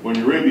be when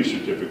your rabies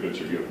certificates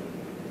are given.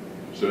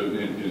 So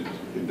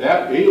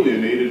that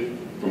alienated,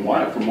 from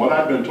what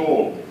I've been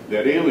told,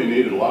 that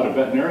alienated a lot of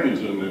veterinarians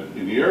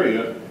in the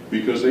area,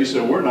 because they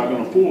said, we're not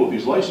going to fool with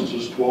these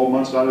licenses 12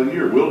 months out of the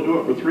year. We'll do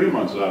it for 3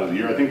 months out of the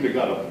year. I think they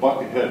got a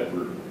buck ahead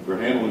for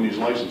handling these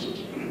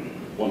licenses.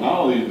 Well,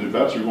 now the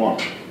vets are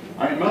going,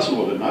 I ain't messing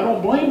with it, and I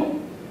don't blame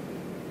them.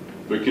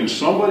 But can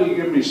somebody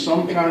give me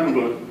some kind of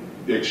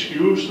an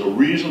excuse, a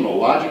reason, a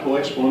logical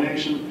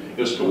explanation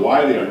as to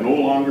why they are no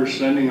longer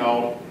sending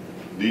out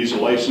these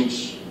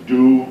license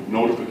due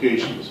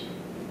notifications?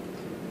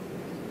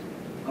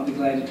 I'll be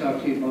glad to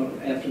talk to you about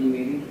it after the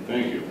meeting.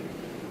 Thank you.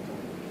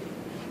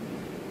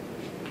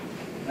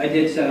 I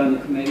did sit on the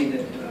committee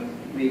that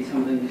made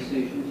some of the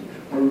decisions,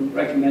 or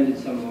recommended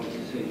some of those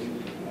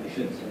decisions, I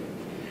should say.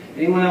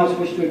 Anyone else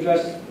wish to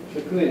address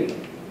the committee?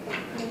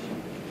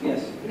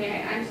 Yes.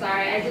 Okay, I'm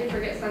sorry, I did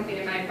forget something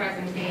in my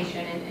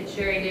presentation, and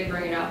Sherry did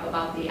bring it up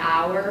about the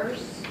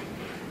hours.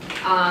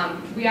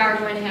 We are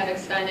going to have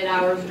extended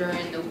hours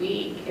during the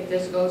week if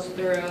this goes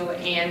through,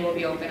 and we'll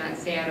be open on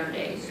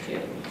Saturdays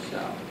too. So,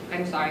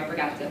 I'm sorry, I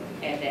forgot to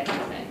add that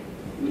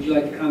in. Would you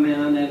like to comment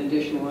on that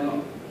additional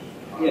item?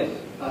 Yes.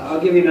 I'll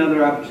give you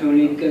another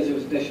opportunity because it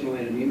was additional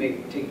item. You may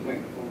take the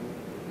microphone.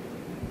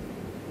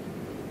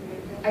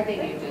 I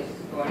think you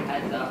just go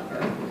heads up.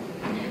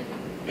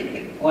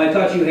 Oh, I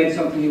thought you had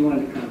something you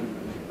wanted to comment.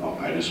 Oh,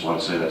 I just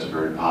want to say that's a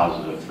very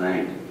positive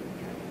thing.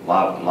 A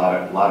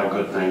lot of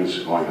good things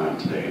going on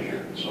today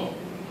here. So,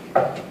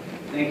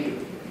 thank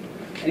you.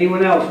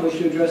 Anyone else wish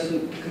to address the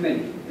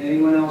committee?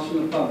 Anyone else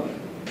from the public?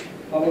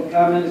 Public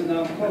comment is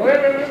now closed.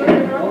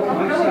 Oh,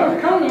 I'm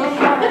sorry.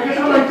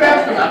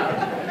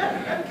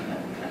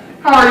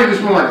 How are you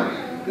this morning?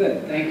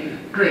 Good, thank you.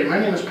 Great, my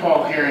name is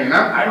Paul Herring, and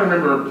I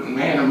remember,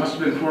 man, it must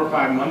have been 4 or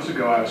 5 months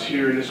ago, I was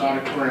here and this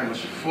auditorium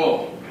was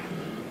full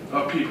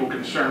of people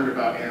concerned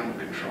about animal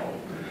control.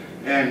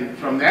 And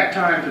from that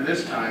time to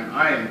this time,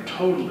 I am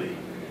totally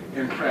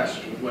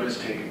impressed with what is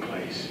taking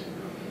place.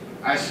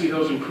 I see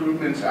those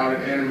improvements out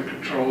at animal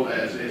control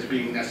as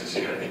being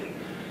necessary.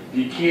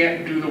 You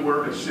can't do the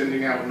work of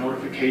sending out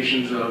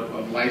notifications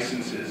of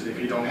licenses if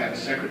you don't have a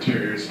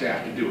secretary or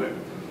staff to do it.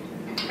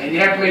 And you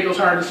have to make those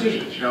hard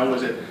decisions, you know,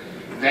 was it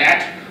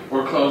that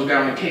or close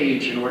down a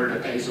cage in order to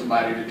pay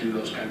somebody to do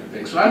those kinds of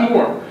things. So I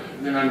more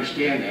than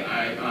understand that.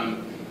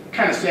 I'm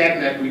kind of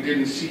saddened that we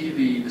didn't see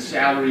the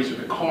salaries or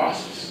the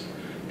costs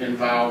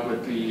involved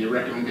with the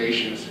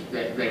recommendations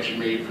that you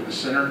made for the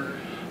center.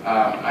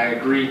 I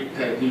agree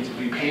that it needs to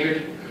be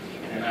painted,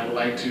 and I would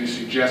like to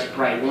suggest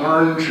bright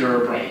orange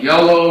or bright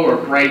yellow or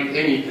bright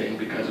anything,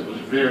 because it was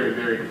very,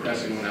 very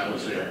depressing when I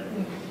was there.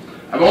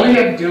 I've only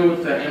had to deal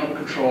with the animal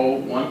control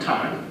one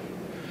time,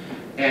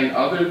 and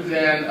other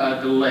than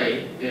a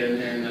delay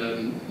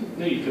in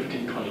maybe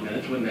 15, 20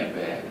 minutes, wasn't that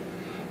bad,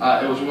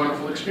 it was a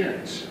wonderful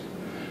experience.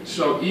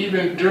 So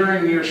even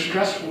during your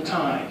stressful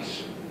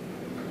times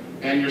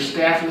and your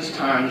staffless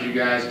times, you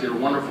guys did a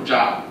wonderful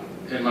job,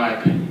 in my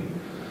opinion.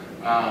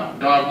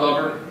 Dog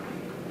lover,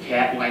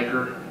 cat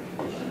liker.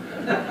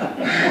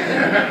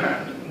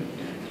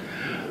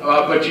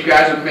 But you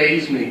guys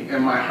amaze me,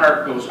 and my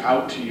heart goes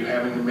out to you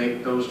having to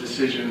make those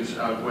decisions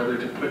of whether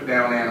to put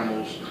down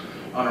animals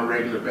on a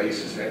regular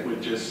basis. That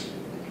would just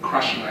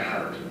crush my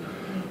heart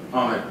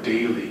on a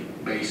daily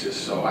basis.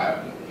 So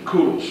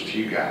kudos to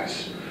you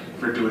guys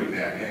for doing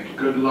that, and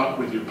good luck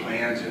with your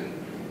plans, and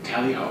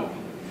tally ho.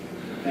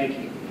 Thank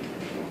you.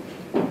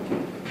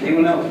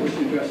 Anyone else wish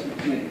to address the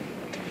committee?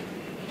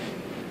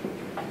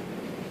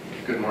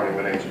 Good morning,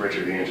 my name is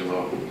Richard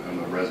Angelo. I'm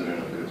a resident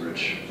of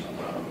Goodrich,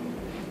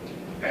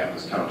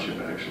 Atlas Township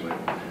actually.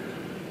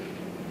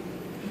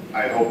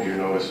 I hope you're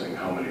noticing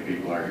how many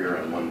people are here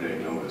on one-day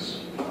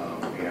notice,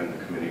 and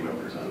the committee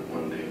members on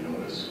one-day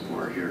notice who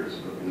are here,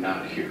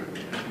 not here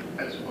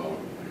as well.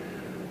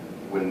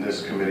 When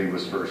this committee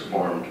was first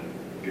formed,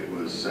 it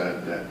was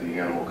said that the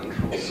animal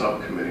control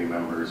subcommittee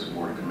members,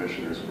 board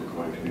commissioners, were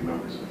going to be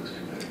members of this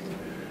committee.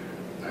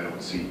 I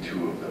don't see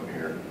 2 of them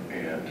here,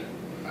 and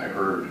I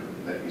heard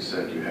that you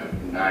said you have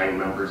 9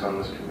 members on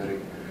this committee.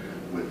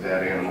 With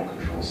that animal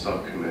control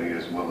subcommittee,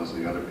 as well as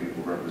the other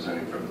people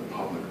representing from the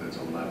public, that's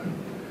 11.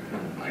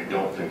 I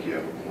don't think you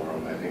have a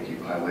quorum. I think you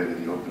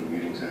violated the Open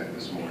Meetings Act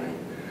this morning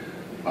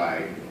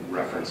by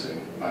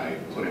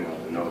putting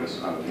out the notice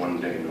on a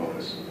one-day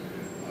notice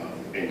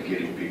and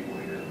getting people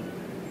here.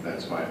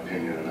 That's my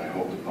opinion, and I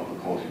hope the public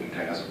holds you to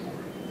task for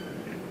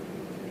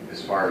it.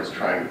 As far as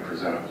trying to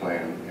present a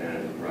plan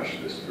and rush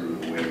this through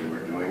the way you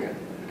are doing it,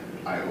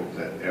 I hope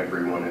that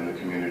everyone in the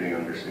community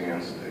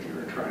understands that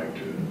you're trying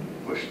to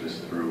push this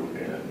through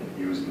and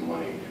use the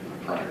money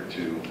prior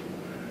to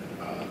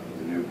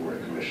the new board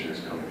of commissioners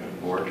coming on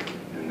board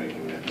and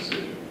making that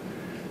decision.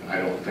 I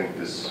don't think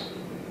this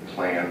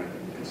plan,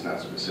 it's not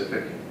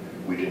specific.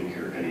 We didn't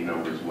hear any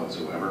numbers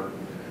whatsoever,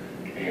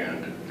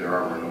 and there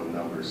are no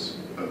numbers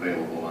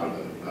available on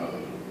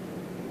the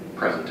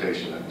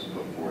presentation that was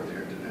put forth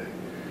here today.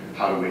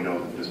 How do we know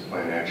that this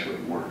plan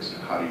actually works?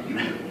 How do you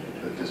know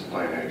that this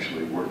plan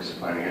actually works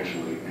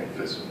financially and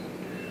fiscally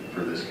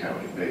for this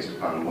county, based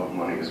upon what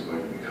money is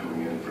going to be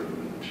coming in for the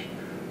village?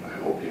 I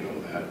hope you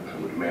know that. I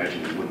would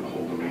imagine you wouldn't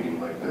hold a meeting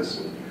like this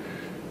and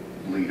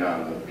lead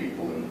on the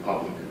people in the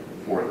public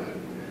for that.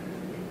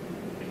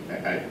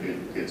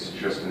 It's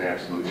just an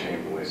absolute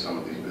shame the way some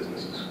of these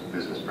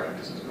business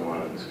practices go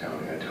on in this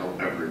county. I tell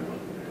everyone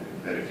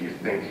that if you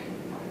think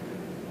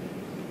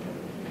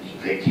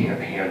they can't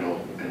handle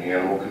an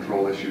animal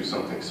control issue,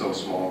 something so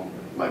small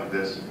like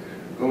this,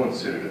 go and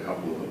sit at a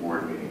couple of the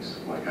board meetings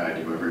like I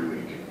do every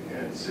week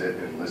and sit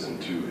and listen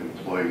to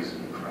employees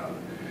in the crowd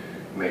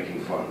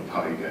making fun of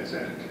how you guys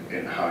act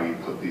and how you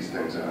put these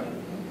things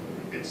on.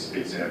 It's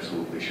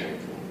absolutely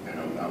shameful,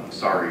 and I'm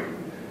sorry.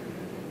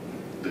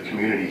 The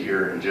community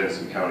here in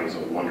Genesee County is a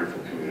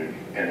wonderful community,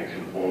 and it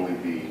can only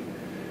be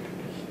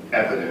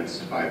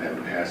evidenced by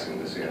them passing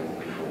this animal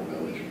control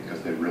millage,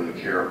 because they really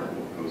care about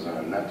what goes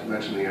on, not to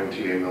mention the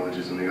MTA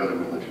millages and the other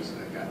millages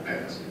that got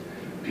passed.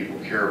 People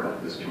care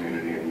about this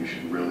community, and you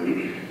should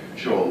really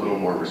show a little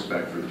more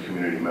respect for the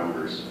community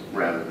members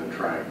rather than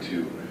trying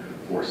to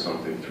force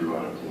something through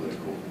on a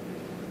political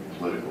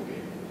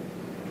game.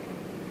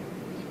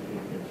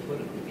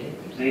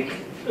 Thank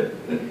you.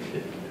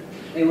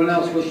 Anyone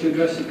else wish to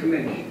address the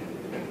committee?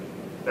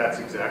 That's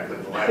exactly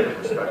the lack of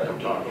respect I'm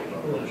talking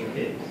about.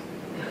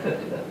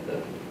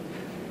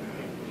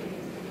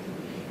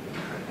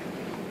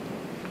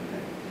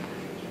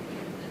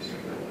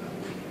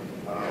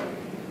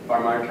 By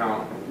my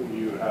count,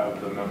 you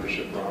have the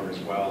membership wrong as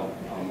well.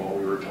 What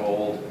we were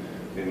told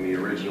in the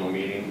original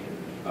meeting,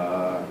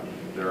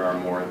 there are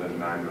more than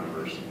 9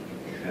 members,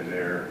 and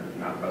they're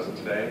not present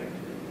today.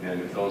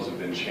 And if those have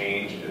been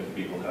changed, if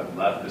people have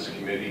left this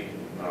committee,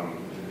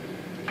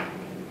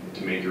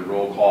 to make your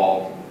roll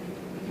call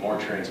more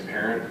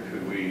transparent,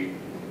 could we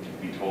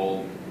be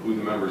told who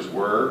the members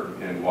were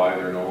and why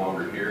they're no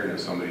longer here? And if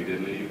somebody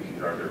did leave,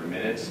 are there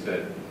minutes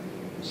that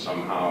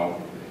somehow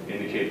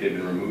indicate they've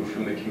been removed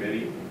from the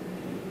committee?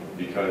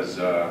 Because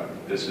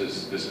this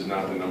is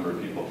not the number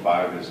of people.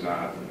 5 is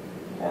not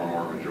quorum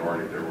or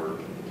majority. There were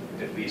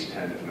at least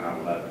 10, if not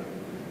 11.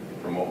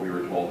 From what we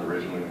were told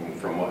originally, and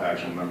from what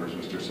actual members,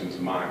 Mr. Sims,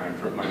 my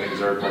name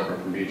is Eric Coker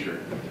from Beecher,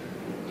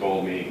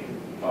 told me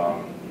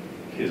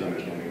his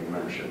understanding of the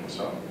membership.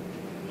 So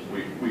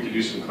we could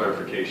do some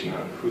clarification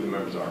on who the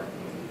members are.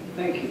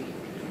 Thank you.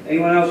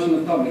 Anyone else from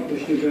the public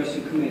wish to address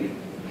the committee?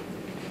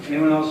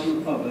 Anyone else from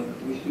the public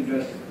wish to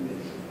address the committee?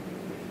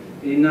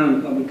 Being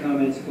none, public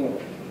comments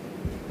closed.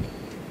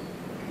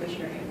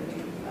 Commissioner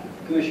Henry.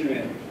 Commissioner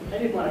Henry. I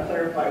did want to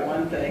clarify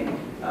one thing.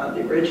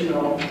 The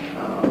original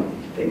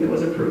thing that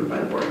was approved by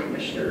the Board of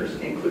Commissioners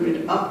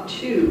included up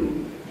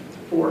to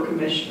 4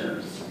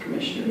 commissioners.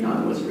 Commissioner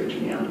Young was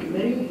originally on the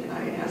committee.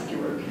 I asked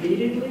him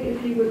repeatedly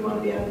if he would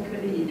want to be on the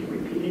committee. He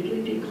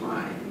repeatedly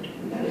declined,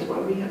 and that is why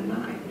we have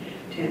 9.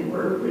 10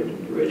 were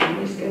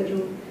originally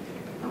scheduled.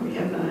 We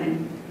have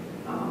 9.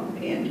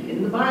 And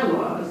in the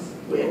bylaws,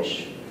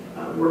 which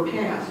were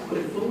passed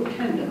with full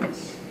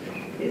attendance,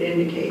 it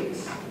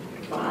indicates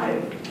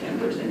 5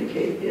 members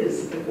indicate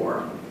is the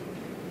quorum.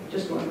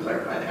 Just want to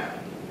clarify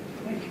that.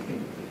 Thank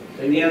you.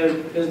 Any other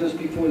business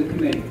before the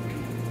committee?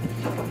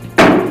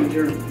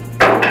 Adjourned.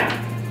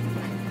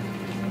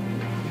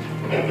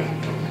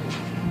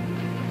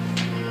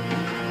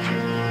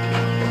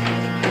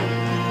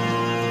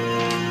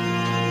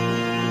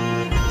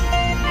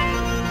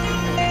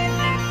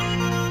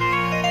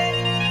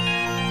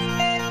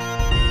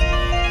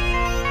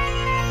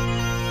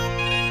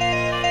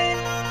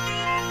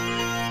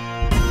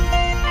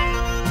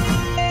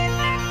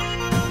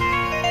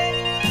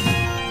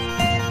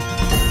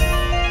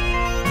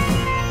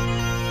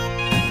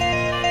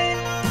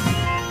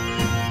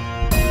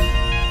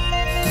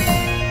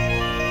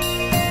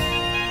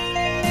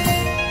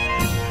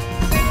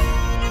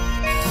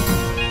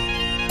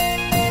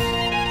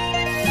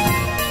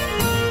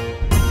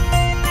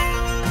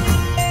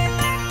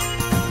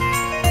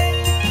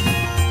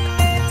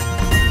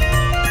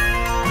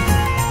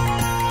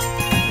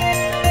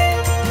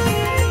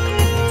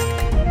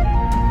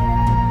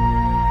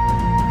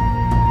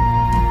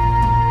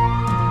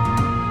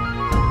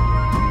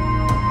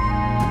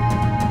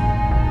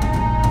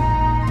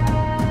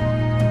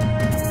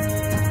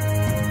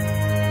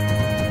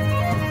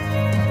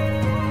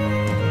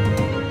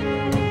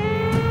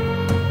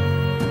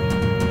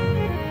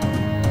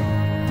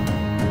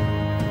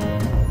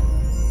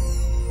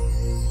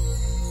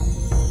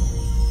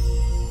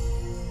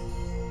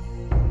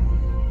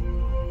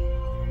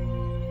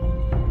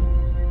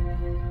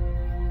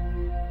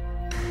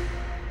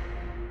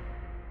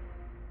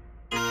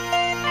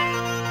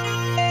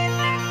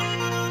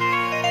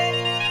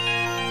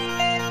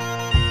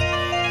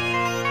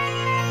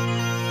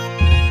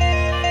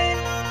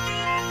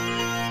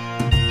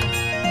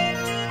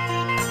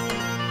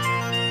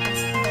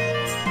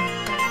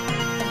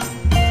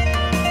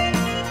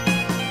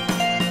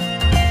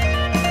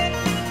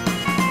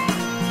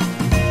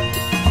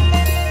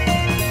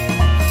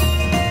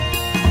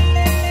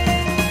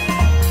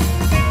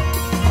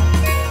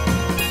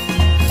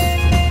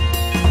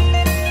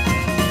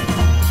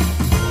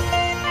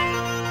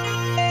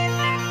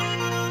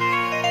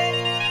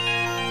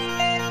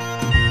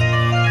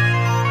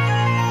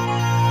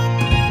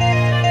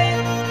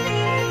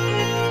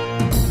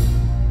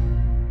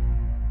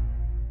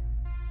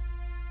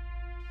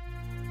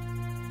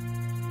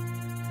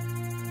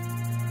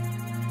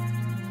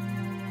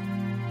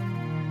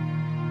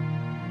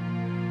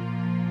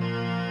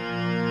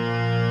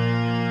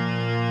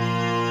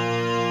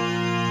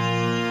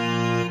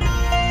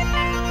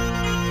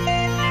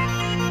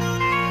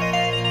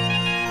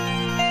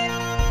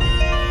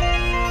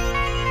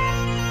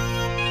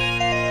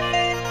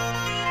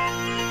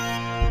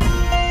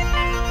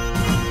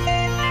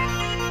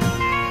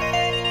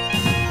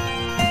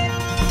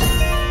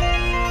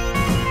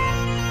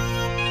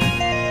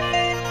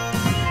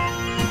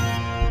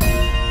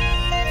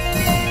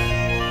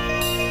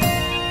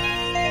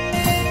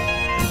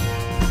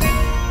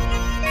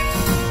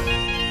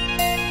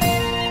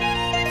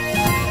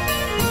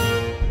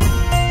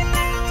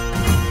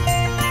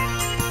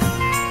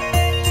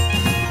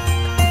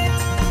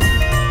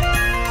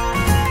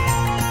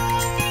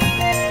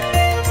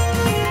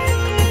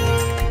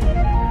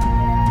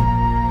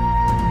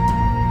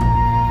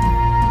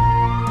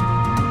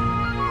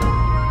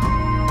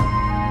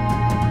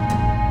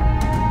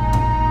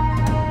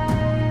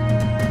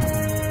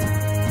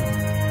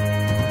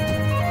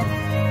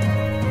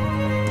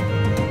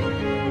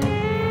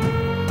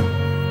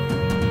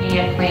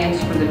 and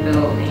plans for the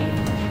building.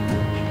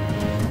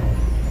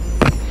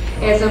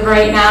 As of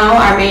right now,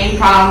 our main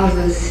problem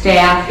is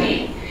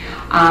staffing.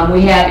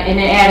 We have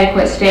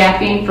inadequate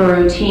staffing for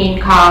routine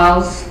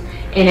calls,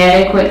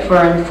 inadequate for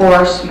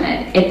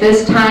enforcement. At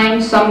this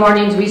time, some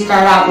mornings we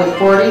start out with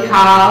 40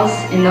 calls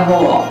in the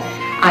hole.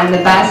 On the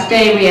best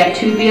day, we have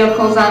 2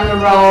 vehicles on the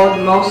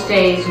road, most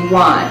days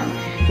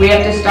 1. We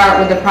have to start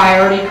with the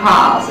priority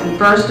calls, and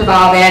first of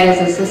all, that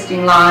is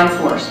assisting law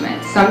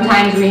enforcement.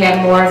 Sometimes we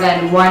have more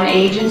than one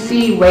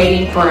agency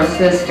waiting for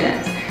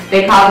assistance.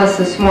 They called us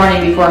this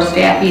morning before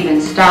staff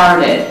even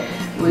started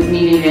with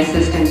needing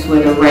assistance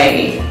with a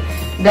raid.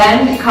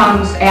 Then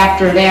comes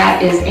after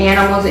that is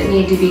animals that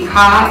need to be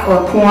caught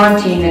or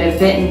quarantined that have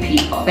bitten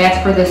people.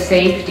 That's for the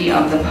safety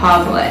of the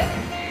public.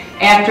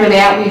 After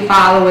that, we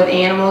follow with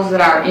animals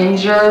that are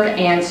injured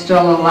and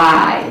still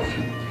alive.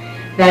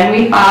 Then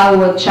we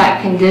follow with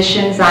check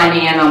conditions on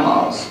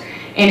animals.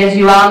 And as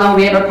you all know,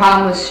 we have a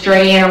problem with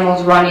stray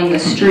animals running the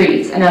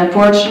streets. And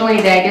unfortunately,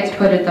 that gets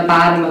put at the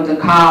bottom of the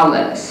call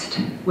list.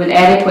 With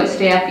adequate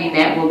staffing,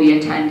 that will be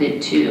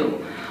attended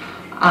to.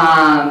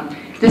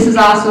 This is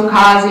also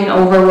causing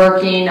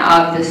overworking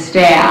of the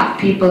staff.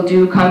 People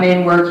do come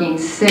in working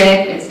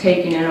sick. It's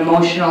taking an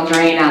emotional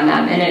drain on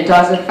them, and it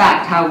does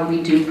affect how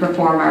we do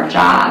perform our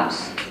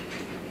jobs.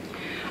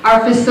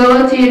 Our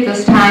facility at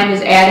this time is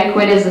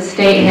adequate, as the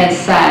state has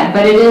said,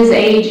 but it is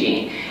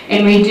aging,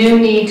 and we do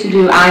need to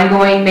do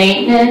ongoing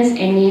maintenance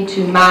and need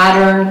to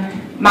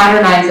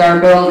modernize our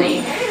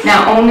building,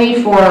 not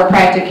only for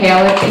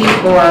practicality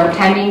for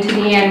tending to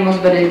the animals,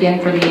 but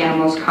again for the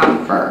animals'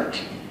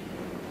 comfort.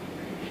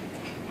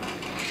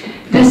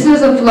 This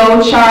is a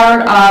flow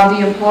chart of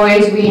the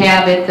employees we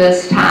have at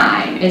this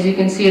time. As you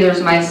can see,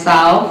 there's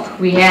myself.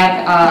 We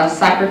have a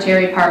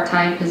secretary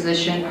part-time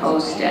position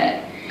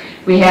posted.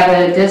 We have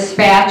a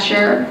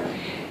dispatcher.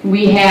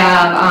 We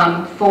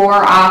have 4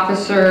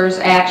 officers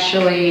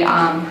actually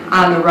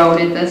on the road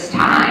at this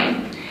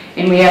time.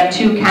 And we have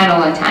 2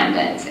 kennel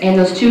attendants. And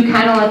those 2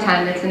 kennel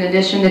attendants, in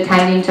addition to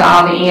tending to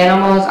all the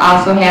animals,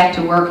 also have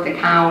to work the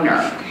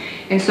counter.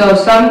 And so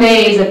some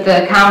days if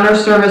the counter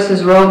service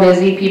is real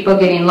busy, people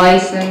getting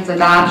licensed,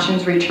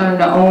 adoptions, return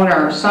to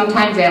owner,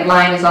 sometimes that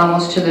line is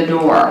almost to the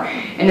door.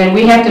 And then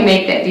we have to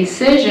make that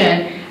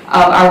decision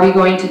of are we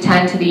going to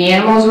tend to the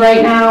animals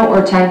right now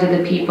or tend to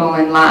the people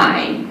in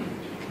line.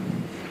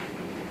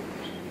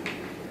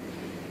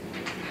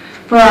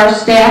 For our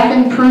staff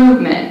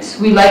improvements,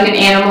 we like an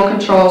animal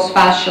control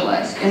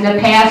specialist. In the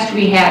past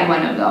we had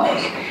one of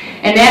those.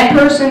 And that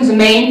person's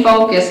main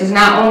focus is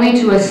not only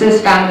to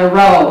assist on the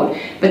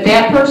road, but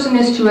that person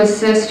is to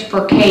assist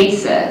for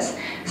cases.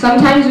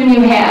 Sometimes when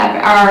you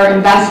are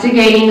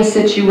investigating a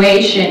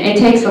situation, it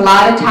takes a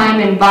lot of time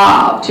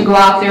involved to go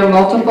out there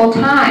multiple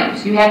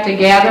times. You have to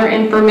gather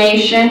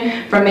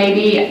information from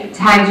maybe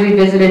times we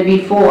visited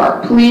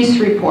before, police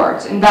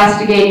reports,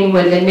 investigating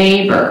with the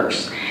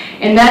neighbors.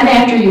 And then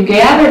after you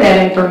gather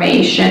that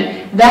information,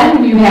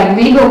 then you have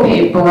legal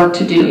paperwork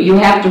to do. You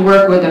have to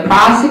work with the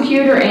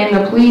prosecutor and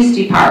the police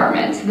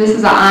departments. This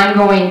is an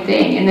ongoing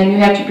thing, and then you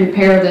have to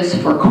prepare this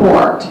for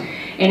court.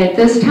 And at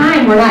this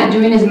time, we're not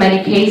doing as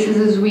many cases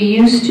as we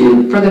used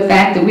to for the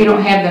fact that we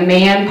don't have the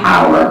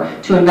manpower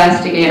to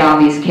investigate all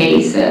these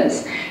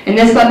cases. And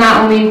this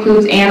not only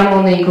includes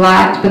animal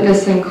neglect, but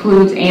this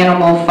includes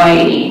animal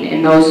fighting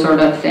and those sort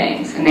of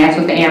things. And that's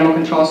what the animal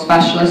control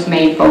specialist's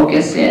main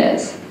focus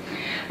is.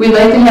 We'd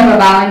like to have a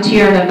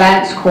volunteer and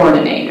events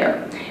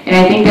coordinator, and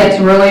I think that's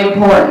really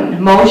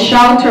important. Most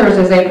shelters,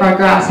 as they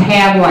progress,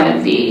 have one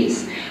of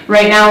these.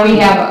 Right now we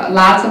have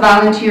lots of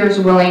volunteers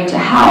willing to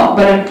help,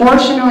 but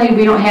unfortunately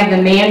we don't have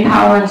the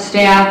manpower and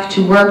staff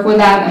to work with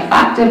them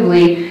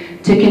effectively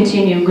to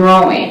continue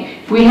growing.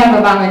 If we have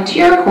a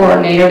volunteer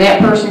coordinator, that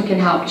person can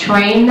help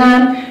train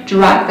them,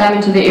 direct them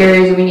into the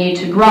areas we need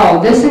to grow.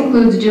 This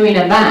includes doing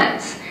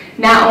events.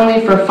 Not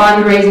only for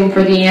fundraising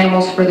for the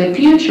animals for the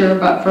future,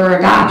 but for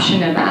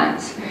adoption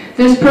events.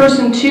 This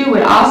person too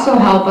would also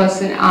help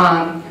us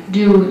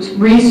do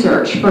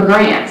research for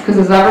grants, because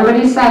as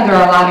everybody said, there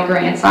are a lot of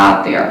grants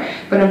out there.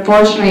 But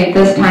unfortunately at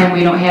this time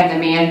we don't have the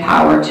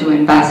manpower to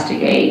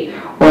investigate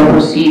or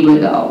proceed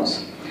with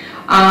those.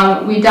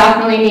 We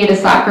definitely need a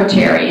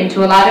secretary, and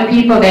to a lot of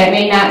people that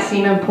may not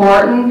seem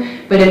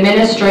important, but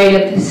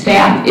administrative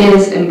staff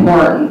is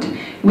important.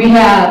 We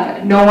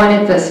have no one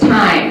at this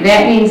time.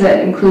 That means it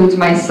includes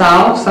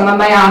myself, some of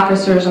my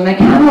officers, and the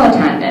kennel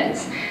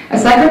attendants. A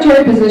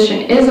secretary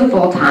position is a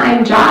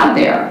full-time job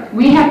there.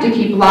 We have to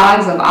keep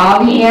logs of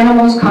all the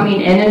animals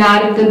coming in and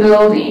out of the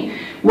building,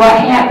 what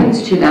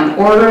happens to them,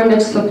 ordering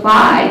of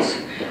supplies,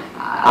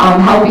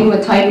 helping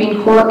with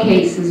typing court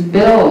cases,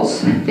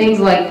 bills, things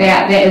like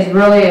that. That is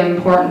really an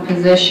important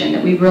position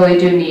that we really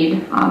do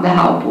need the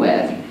help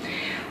with.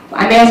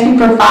 I'm asking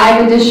for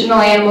 5 additional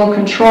animal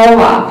control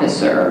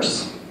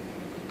officers.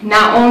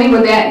 Not only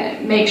would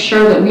that make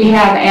sure that we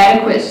have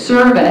adequate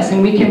service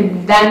and we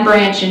can then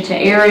branch into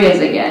areas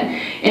again.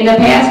 In the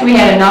past we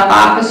had enough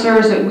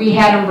officers that we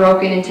had them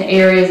broken into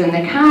areas in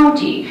the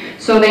county.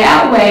 So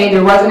that way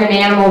there wasn't an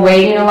animal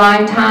waiting a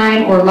long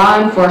time or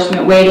law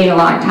enforcement waiting a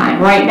long time.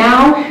 Right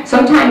now,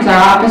 sometimes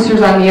our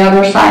officers on the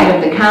other side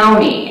of the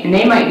county, and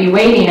they might be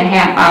waiting a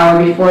half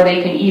hour before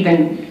they can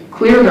even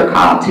clear their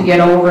call to get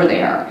over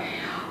there.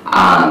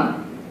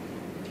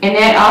 And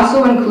that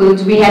also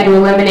includes, we had to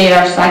eliminate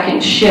our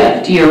second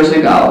shift years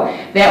ago.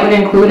 That would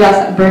include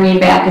us bringing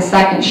back a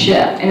second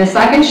shift. And the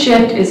second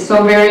shift is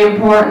so very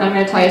important, I'm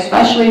going to tell you,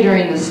 especially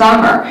during the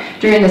summer.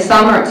 During the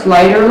summer it's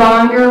lighter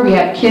longer, we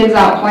have kids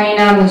out playing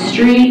on the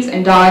streets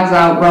and dogs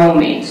out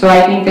roaming. So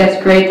I think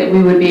that's great that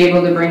we would be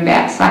able to bring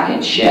back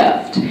second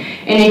shift.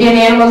 And again,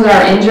 animals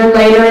that are injured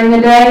later in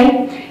the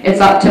day, It's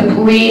up to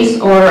police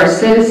or a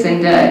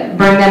citizen to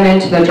bring them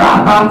into the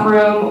drop-off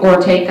room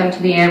or take them to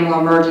the animal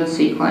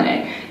emergency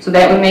clinic. So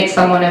that would make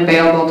someone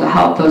available to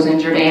help those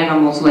injured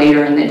animals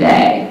later in the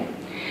day.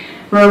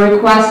 We're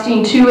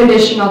requesting 2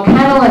 additional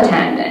kennel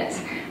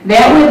attendants.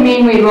 That would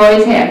mean we'd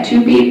always have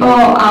 2 people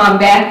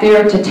back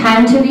there to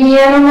tend to the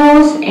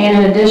animals,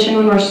 and in addition,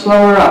 when we're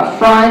slower up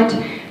front,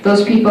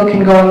 those people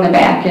can go in the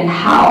back and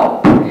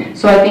help.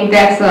 So I think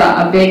that's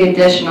a big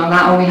addition. It'll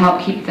not only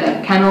help keep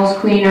the kennels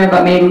cleaner,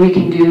 but maybe we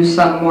can do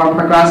some more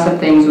progressive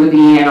things with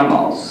the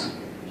animals.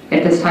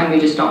 At this time, we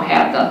just don't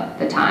have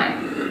the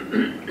time.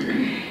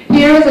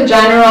 Here is a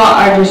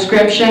general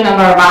description of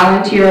our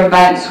volunteer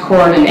events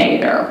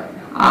coordinator.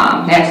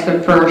 That's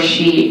the first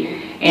sheet,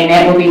 and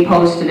that will be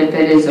posted if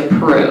it is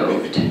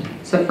approved.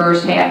 It's the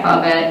first half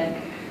of it.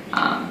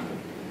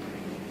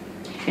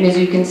 And as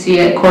you can see,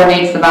 it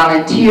coordinates the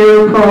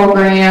volunteer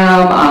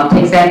program,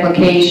 takes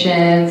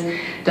applications,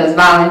 does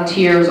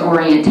volunteers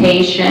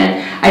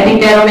orientation. I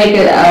think that'll make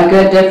a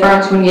good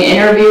difference when you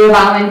interview a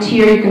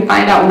volunteer. You can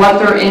find out what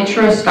their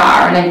interests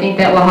are, and I think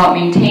that will help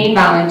maintain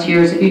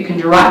volunteers if you can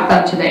direct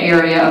them to the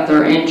area of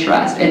their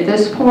interest. At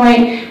this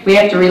point, we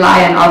have to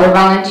rely on other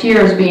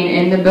volunteers being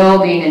in the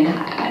building and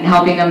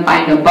helping them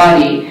find a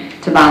buddy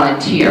to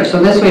volunteer.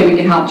 So this way we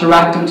can help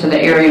direct them to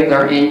the area of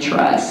their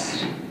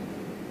interest.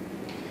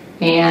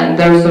 And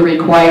there's the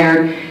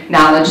required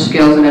knowledge,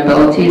 skills, and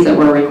abilities that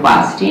we're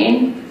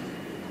requesting.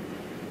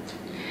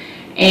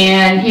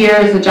 And here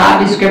is the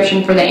job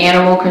description for the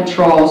animal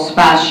control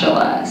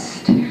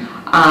specialist.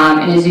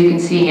 And as you can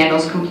see,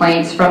 handles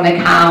complaints from the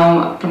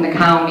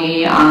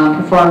county,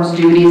 performs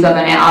duties of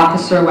an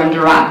officer when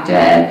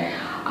directed,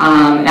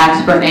 an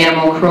expert in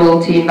animal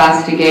cruelty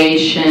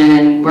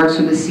investigation, works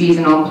with the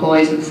seasonal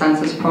employees of the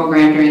census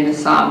program during the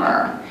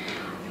summer,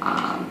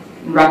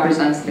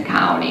 represents the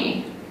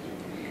county.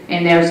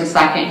 And there's the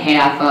second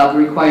half of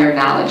required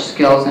knowledge,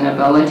 skills, and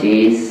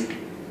abilities.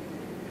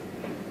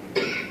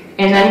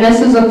 And then this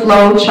is a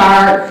flow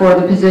chart for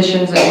the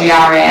positions that we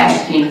are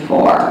asking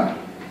for.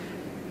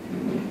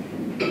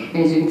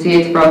 As you can see,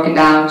 it's broken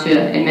down to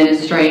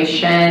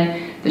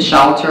administration, the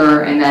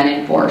shelter, and then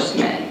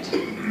enforcement.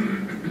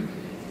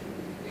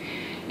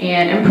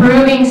 And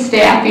improving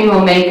staffing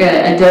will make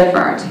a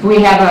difference. If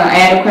we have an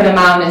adequate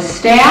amount of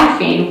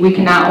staffing, we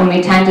can not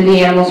only tend to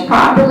the animals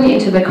properly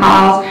and to the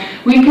calls,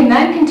 we can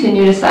then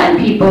continue to send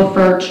people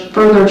for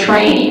further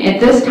training. At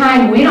this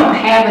time, we don't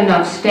have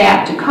enough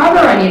staff to cover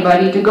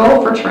anybody to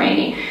go for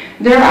training.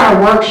 There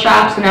are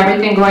workshops and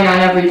everything going on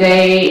every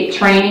day,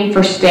 training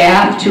for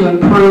staff to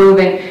improve,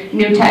 and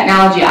new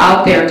technology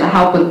out there to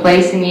help with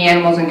placing the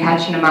animals and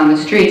catching them on the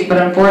streets. But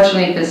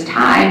unfortunately at this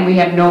time, we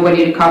have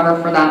nobody to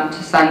cover for them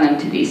to send them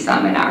to these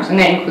seminars, and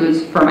that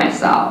includes for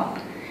myself.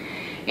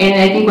 And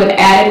I think with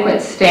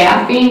adequate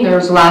staffing,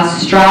 there's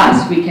less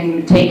stress. We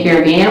can take care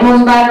of the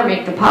animals better,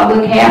 make the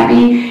public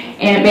happy,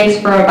 and it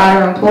makes for a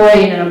better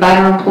employee. And a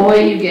better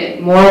employee, you get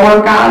more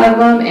work out of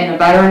them and a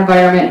better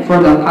environment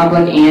for the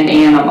public and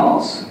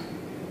animals.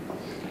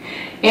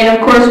 And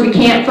of course, we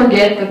can't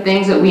forget the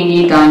things that we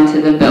need done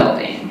to the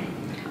building.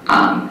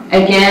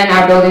 Again,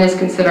 our building is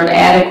considered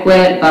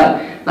adequate,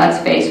 but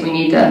let's face, we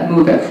need to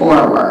move it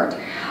forward.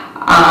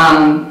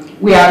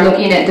 We are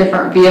looking at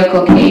different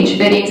vehicle cage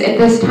fittings. At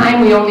this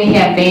time, we only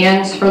have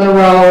vans for the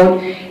road.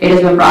 It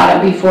has been brought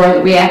up before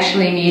that we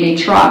actually need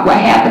a truck. What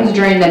happens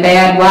during the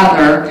bad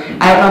weather,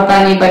 I don't know if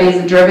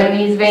anybody's driven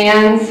these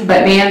vans,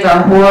 but vans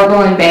are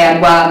horrible in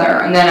bad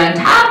weather. And then on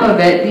top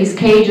of it, these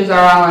cages are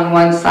all on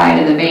one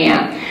side of the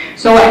van.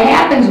 So what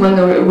happens when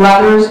the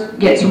weather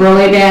gets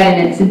really bad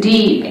and it's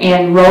deep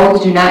and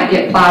roads do not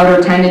get plowed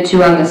or tended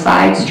to on the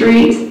side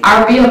streets,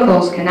 our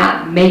vehicles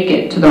cannot make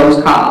it to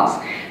those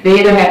calls. They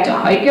either have to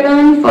hike it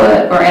on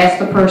foot or ask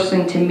the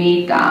person to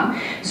meet them.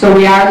 So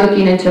we are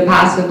looking into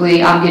possibly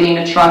getting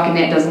a truck, and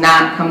that does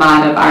not come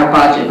out of our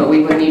budget, but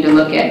we would need to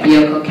look at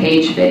vehicle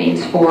cage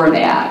fittings for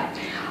that.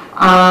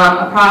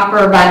 A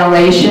proper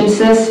ventilation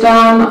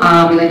system.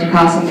 We like to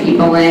call some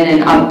people in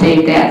and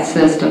update that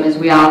system. As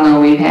we all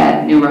know, we've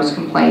had numerous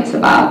complaints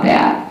about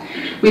that.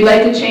 We'd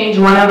like to change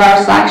one of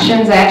our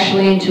sections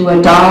actually into a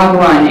dog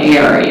run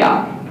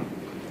area.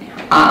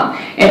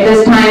 At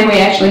this time, we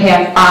actually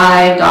have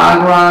 5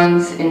 dog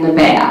runs in the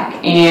back,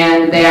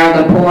 and they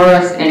are the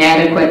poorest,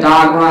 inadequate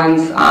dog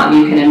runs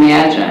you can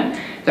imagine.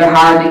 They're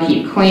hard to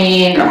keep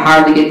clean, they're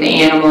hard to get the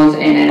animals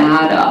in and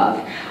out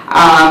of.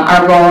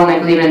 Our goal, and I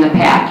believe in the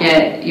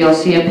packet, you'll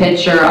see a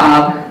picture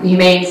of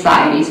Humane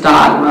Society's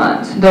dog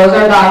runs. Those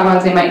are dog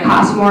runs, they might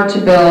cost more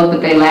to build,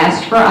 but they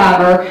last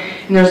forever.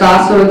 And there's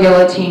also a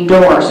guillotine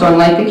door. So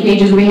unlike the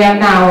cages we have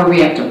now where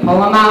we have to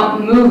pull them out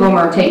and move them,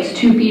 or it takes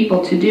 2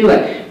 people to do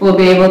it, we'll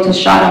be able to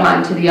shut them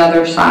onto the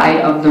other side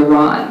of the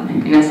run.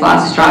 And it's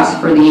less stress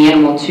for the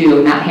animal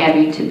too, not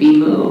having to be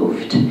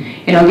moved.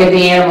 It'll give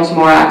the animals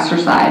more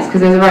exercise,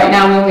 because as of right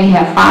now we only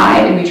have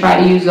 5, and we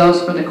try to use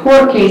those for the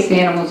court case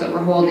animals that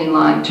we're holding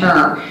long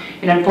term.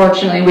 And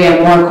unfortunately we have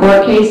more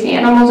court case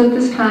animals at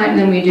this time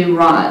than we do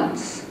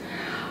runs.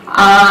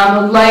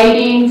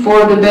 Lighting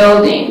for the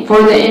building,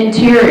 for the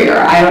interior.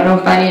 I don't know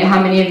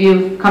how many of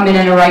you come in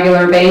on a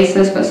regular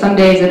basis, but some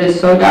days it is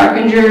so dark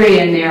and dreary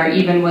in there,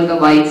 even with the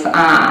lights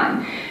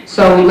on.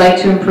 So we'd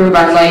like to improve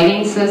our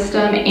lighting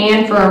system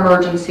and for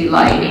emergency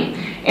lighting.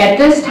 At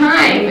this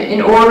time,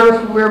 in order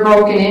if we're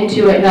broken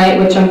into at night,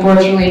 which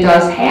unfortunately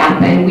does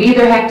happen, we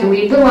either have to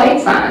leave the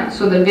lights on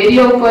so the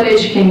video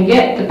footage can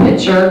get the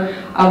picture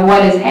of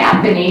what is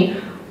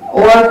happening,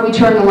 or if we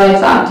turn the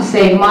lights off to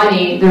save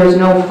money, there's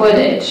no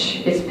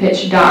footage. It's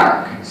pitch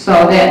dark. So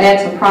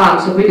that's a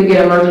problem. So if we could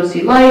get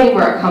emergency lighting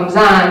where it comes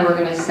on, we're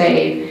going to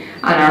save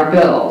on our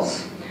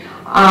bills.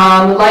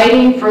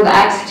 Lighting for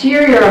the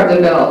exterior of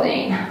the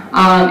building.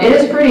 It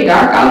is pretty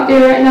dark out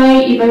there at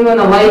night, even when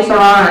the lights are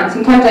on.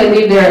 Sometimes I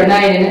leave there at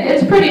night and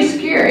it's pretty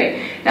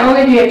scary. Not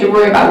only do you have to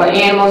worry about what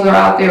animals are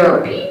out there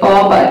or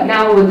people, but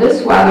now with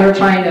this weather,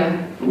 trying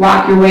to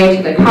walk your way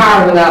to the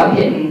car without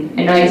hitting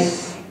an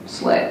ice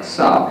slick.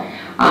 So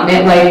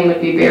that lighting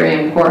would be very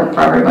important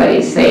for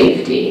everybody's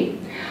safety.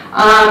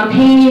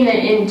 Painting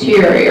the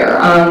interior.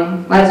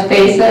 Let's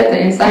face it, the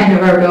inside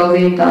of our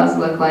building does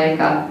look like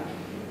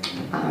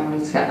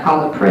it's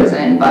called a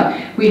prison, but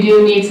we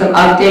do need some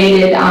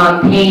updated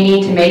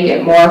painting to make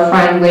it more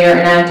friendlier,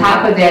 and on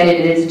top of that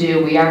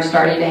we are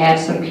starting to have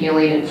some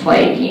peeling and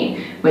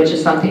flaking, which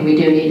is something we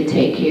do need to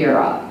take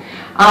care of.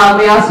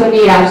 We also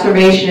need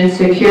observation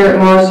and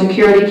more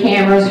security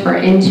cameras for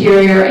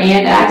interior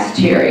and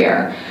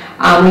exterior.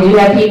 We do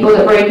have people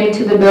that break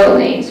into the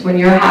buildings. When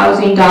you're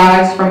housing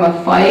dogs from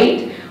a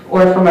fight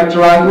or from a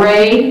drug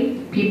raid,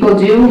 people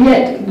do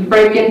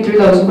break in through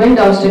those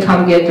windows to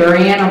come get their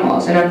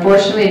animals. And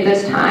unfortunately at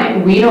this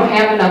time, we don't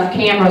have enough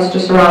cameras to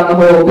surround the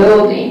whole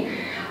building.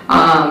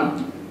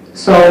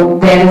 So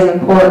that is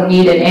important,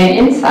 needed,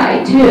 and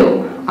inside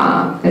too.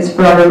 It's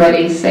for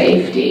everybody's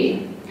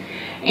safety.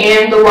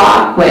 And the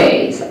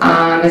walkways.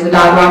 As the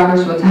dog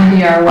walkers will tell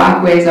you, our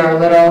walkways are a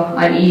little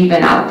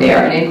uneven out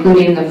there, and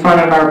including the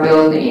front of our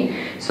building.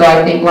 So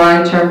I think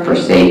long-term for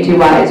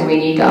safety-wise, we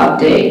need to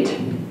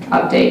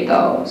update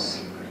those.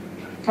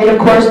 And of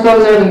course,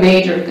 those are the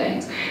major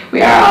things.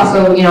 We are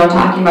also,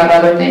 talking about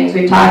other things.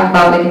 We've talked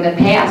about, like in the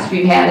past,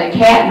 we've had a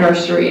cat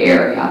nursery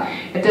area.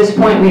 At this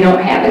point, we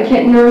don't have a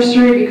kitten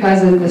nursery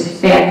because of the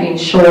staffing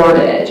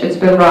shortage. It's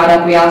been brought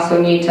up. We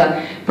also need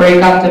to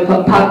break up to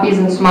put puppies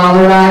and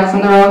smaller dogs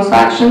in their own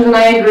sections, and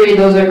I agree,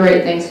 those are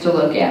great things to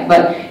look at.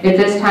 But at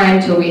this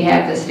time, till we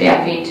have the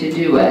staffing to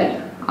do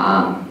it.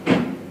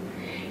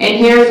 And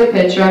here's a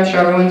picture. I'm sure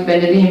everyone's been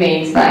to the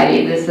Humane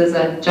Society. This is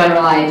a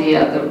general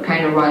idea of the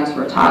kind of runs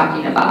we're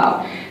talking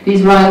about.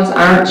 These runs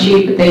aren't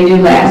cheap, but they do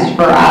last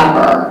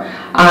forever.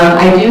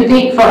 I do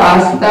think for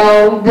us,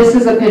 though, this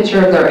is a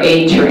picture of their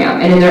atrium.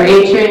 And in their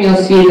atrium,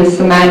 you'll see the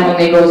cement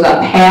only goes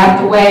up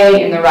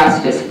halfway, and the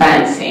rest is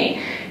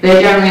fencing.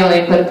 They generally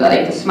only put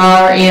the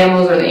smaller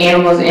animals or the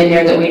animals in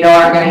there that we know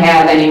aren't going to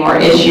have any more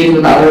issues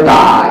with other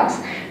dogs.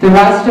 The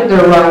rest of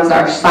their runs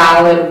are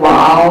solid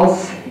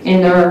walls in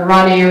their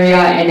run area,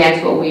 and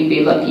that's what we'd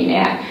be looking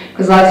at.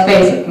 Because let's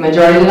face it, the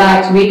majority of the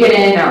dogs we get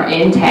in are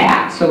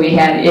intact, so we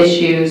have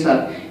issues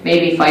of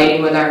maybe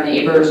fighting with our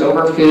neighbors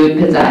over food,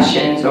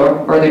 possessions,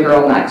 or the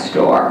girl next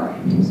door.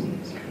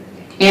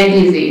 And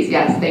disease,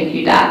 yes, thank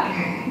you, Doc.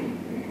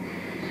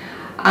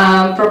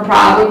 From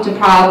problem to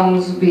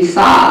problems be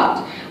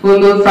solved. We'll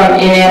move from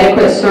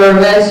inadequate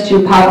service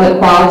to public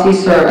quality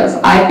service.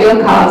 I feel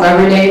calls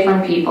every day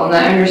from people, and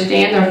I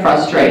understand their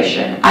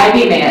frustration. I'd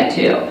be mad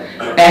too.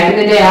 Back in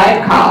the day,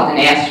 I've called and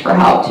asked for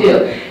help too.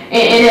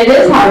 And it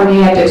is hard when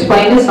you have to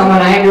explain to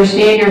someone, I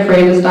understand you're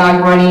afraid of this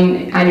dog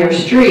running on your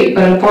street,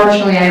 but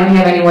unfortunately I don't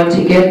have anyone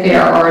to get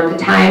there, or at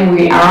the time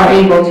we are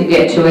able to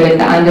get to it, at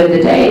the end of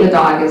the day, the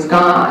dog is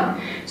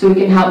gone. So we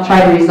can help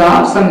try to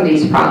resolve some of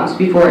these problems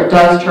before it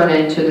does turn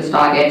into this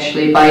dog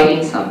actually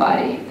biting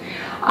somebody.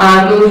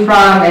 Move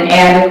from an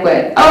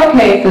adequate,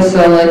 okay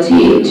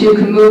facility to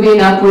moving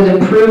up with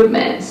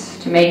improvements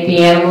to make the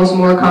animals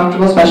more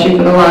comfortable, especially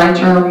for the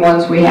long-term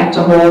ones we have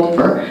to hold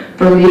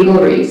for legal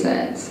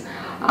reasons.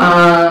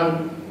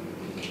 And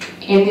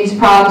these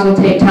problems will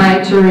take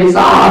time to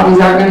resolve.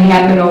 These aren't going to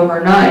happen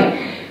overnight.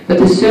 But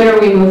the sooner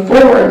we move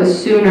forward, the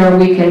sooner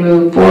we can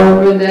move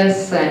forward with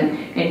this and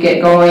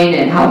get going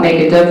and help make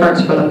a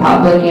difference for the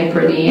public and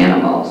for the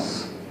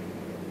animals.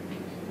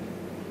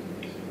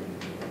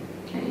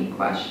 Any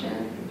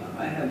question?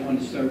 I have one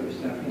to start with,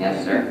 Stephanie.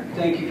 Yes, sir.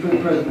 Thank you for the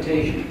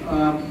presentation.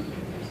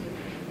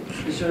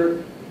 Is there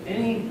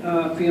any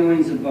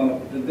feelings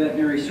about the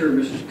veterinary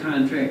services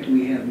contract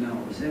we have now?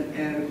 Is that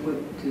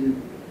adequate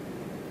to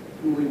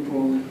moving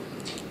forward?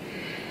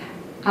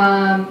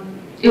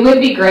 It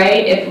would be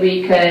great if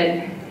we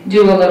could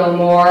do a little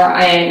more,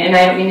 and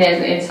I don't mean that as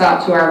an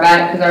insult to our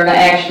vet, because our vet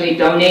actually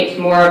donates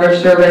more of their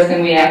service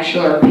than we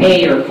actually are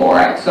paid her for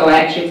it. So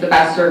actually it's the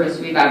best service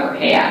we've ever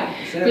had.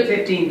 Is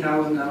that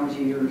 $15,000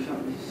 a year or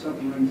something?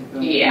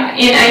 Yeah,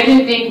 and I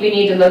do think we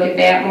need to look at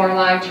that more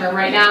long term.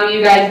 Right now,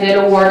 you guys did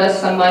award us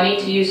some money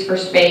to use for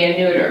spay and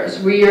neuters.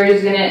 We're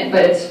using it,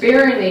 but it's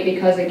sparingly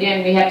because,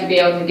 again, we have to be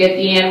able to get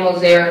the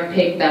animals there and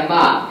pick them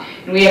up.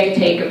 and we have to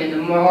take them in the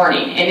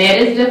morning. And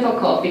it is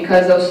difficult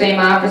because those same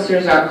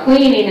officers are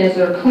cleaning. As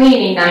they're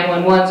cleaning,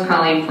 911's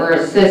calling for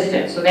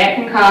assistance. So that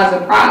can cause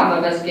a problem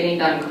of us getting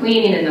done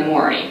cleaning in the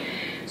morning.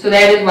 So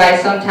that is why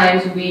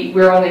sometimes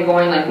we're only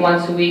going like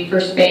once a week for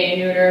spay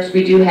and neuters.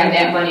 We do have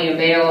that money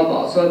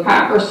available. So with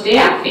proper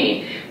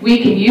staffing, we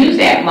can use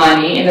that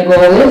money, and the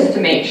goal is to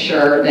make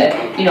sure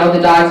that, you know, the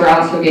dogs are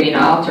also getting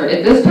altered.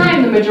 At this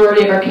time, the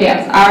majority of our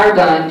cats are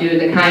done due to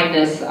the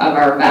kindness of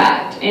our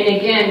vet. And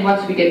again,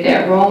 once we get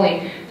that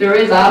rolling, there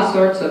is all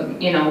sorts of,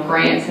 you know,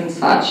 grants and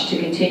such to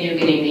continue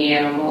getting the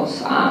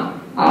animals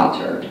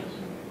altered.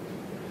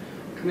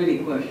 Committee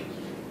questions?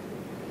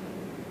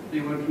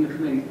 Anyone from the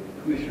committee?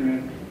 Commissioner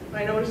Evans?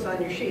 I noticed on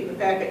your sheet in the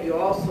packet, you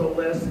also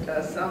list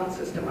sound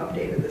system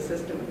updated, the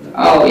system.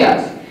 Oh,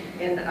 yes.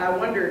 And I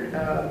wondered,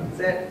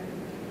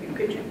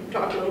 could you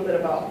talk a little bit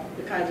about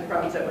the kinds of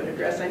problems that would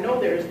address? I know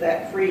there's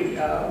that free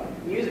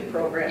music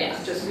program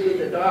Yes. to soothe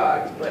the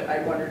dogs, but I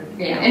wondered.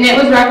 Yeah, and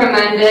it was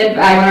recommended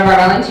by one of our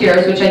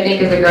volunteers, which I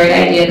think is a great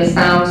idea, the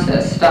sound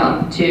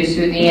system to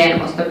soothe the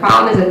animals. The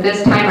problem is at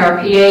this time our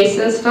PA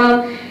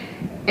system,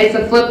 it's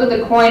a flip of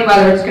the coin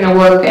whether it's going to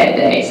work that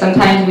day.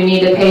 Sometimes we need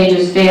to page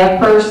a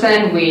staff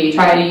person, we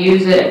try to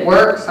use it, it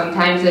works,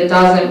 sometimes it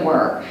doesn't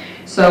work.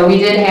 So we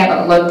did have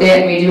it looked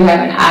at, and we do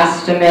have an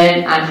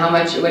estimate on how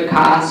much it would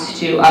cost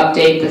to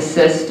update the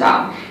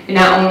system. And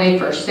not only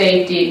for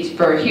safety, it's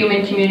for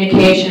human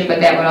communication, but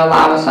that would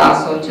allow us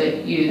also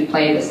to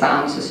play the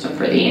sound system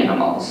for the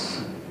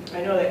animals.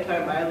 I know that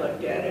time I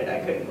looked at it,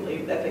 I couldn't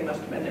believe that thing must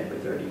have been there for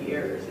 30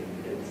 years.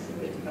 It's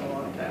been a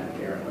long time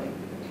apparently.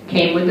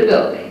 Came with the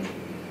building.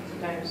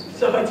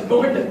 So it's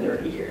more than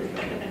 30 years.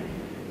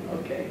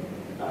 Okay.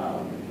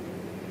 I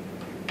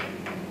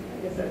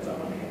guess that's all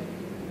I have.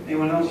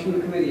 Anyone else from the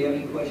committee have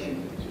any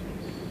questions?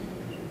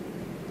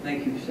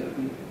 Thank you,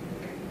 Stephanie.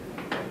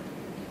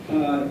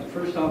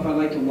 First off, I'd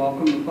like to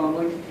welcome the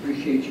public.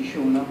 Appreciate you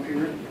showing up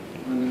here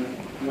on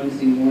a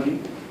Wednesday morning.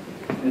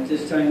 At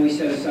this time, we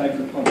set aside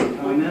for public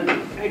comment.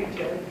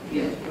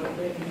 Yes.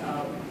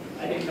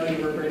 I didn't know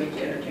you were ready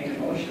to entertain a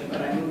motion,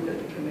 but I move that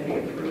the committee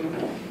approve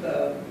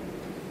the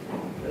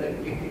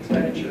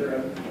expenditure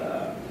of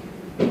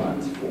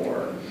funds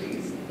for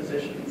these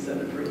positions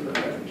and approve the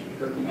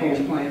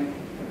Proposed plan.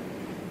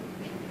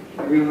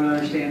 Everyone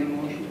understand the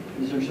motion?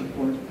 Is there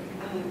support?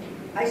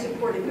 I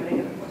support it, but I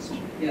have a question.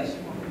 Yes.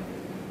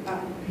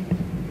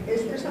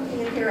 Is there something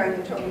in here on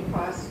the total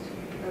cost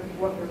of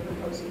what we're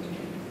proposing to do?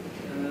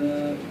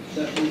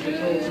 Stephanie, the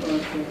total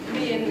cost of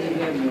Be in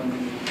there.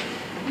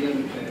 the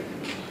other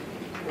package.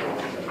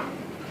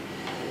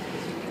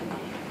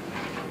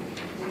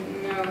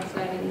 No, it's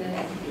not in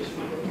this.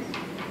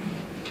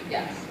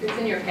 Yes, it's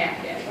in your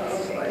packet.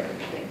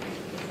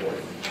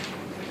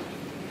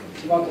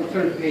 It's about the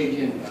third page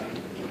in.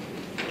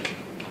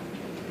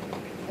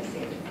 I see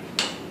it.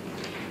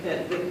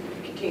 That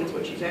contains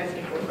what she's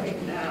asking for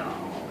right now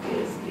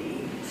is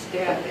the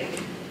staffing,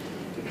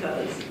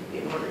 because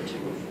in order to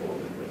move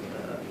forward with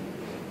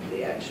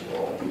the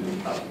actual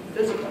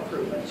physical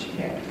improvements, you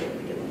have to be able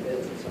to get the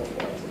bids and so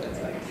forth, so that's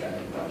like a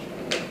separate question.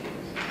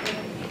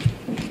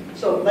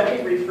 So let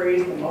me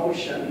rephrase the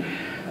motion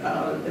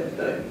that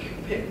the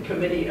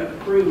committee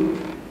approve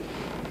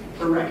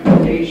for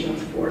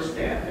recommendations for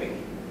staffing.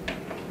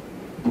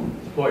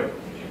 Support.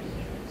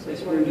 So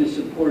it's moved and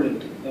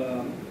supported.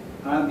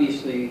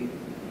 Obviously,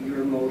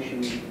 your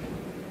motion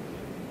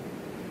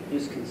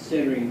is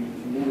considering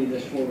moving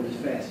this forward as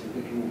fast as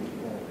we can move it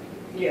forward.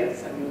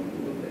 Yes, I move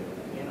it,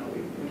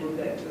 we move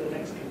that to the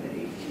next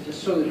committee.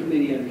 Just so the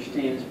committee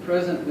understands,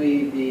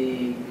 presently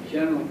the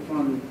general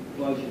fund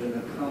budget of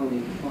the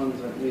county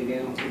funds, I believe,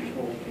 animal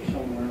control for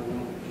somewhere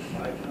around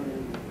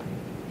 500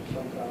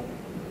 some thousand.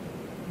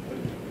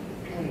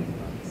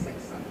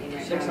 600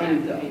 right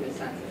 600. now, the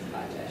census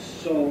budget.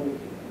 So,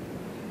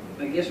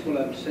 I guess what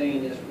I'm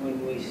saying is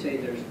when we say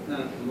there's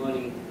not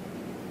money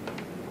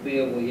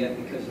available yet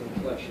because of the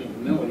collection of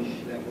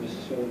millage that was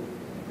so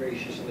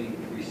graciously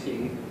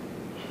received,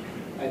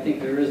 I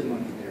think there is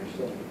money there,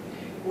 so.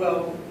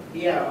 Well,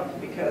 yeah,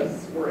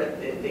 because we're at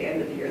the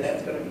end of the year,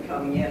 that's going to be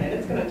coming in, and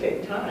it's going to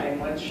take time.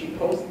 Once she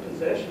posts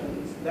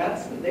positions,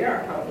 they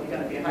are probably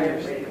going to be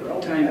hired ready to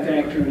roll. Time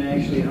factor in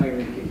actually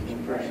hiring people,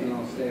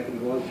 personnel staff, and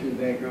going through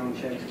background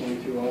checks, going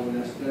through all the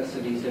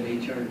necessities that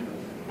HR does.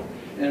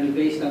 And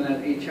based on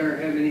that, HR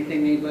have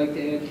anything they'd like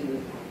to add to the?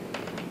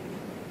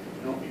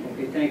 No?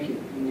 Okay, thank you.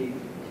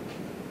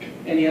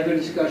 Any other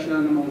discussion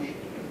on the motion?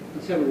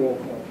 Let's have a roll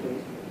call,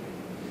 please.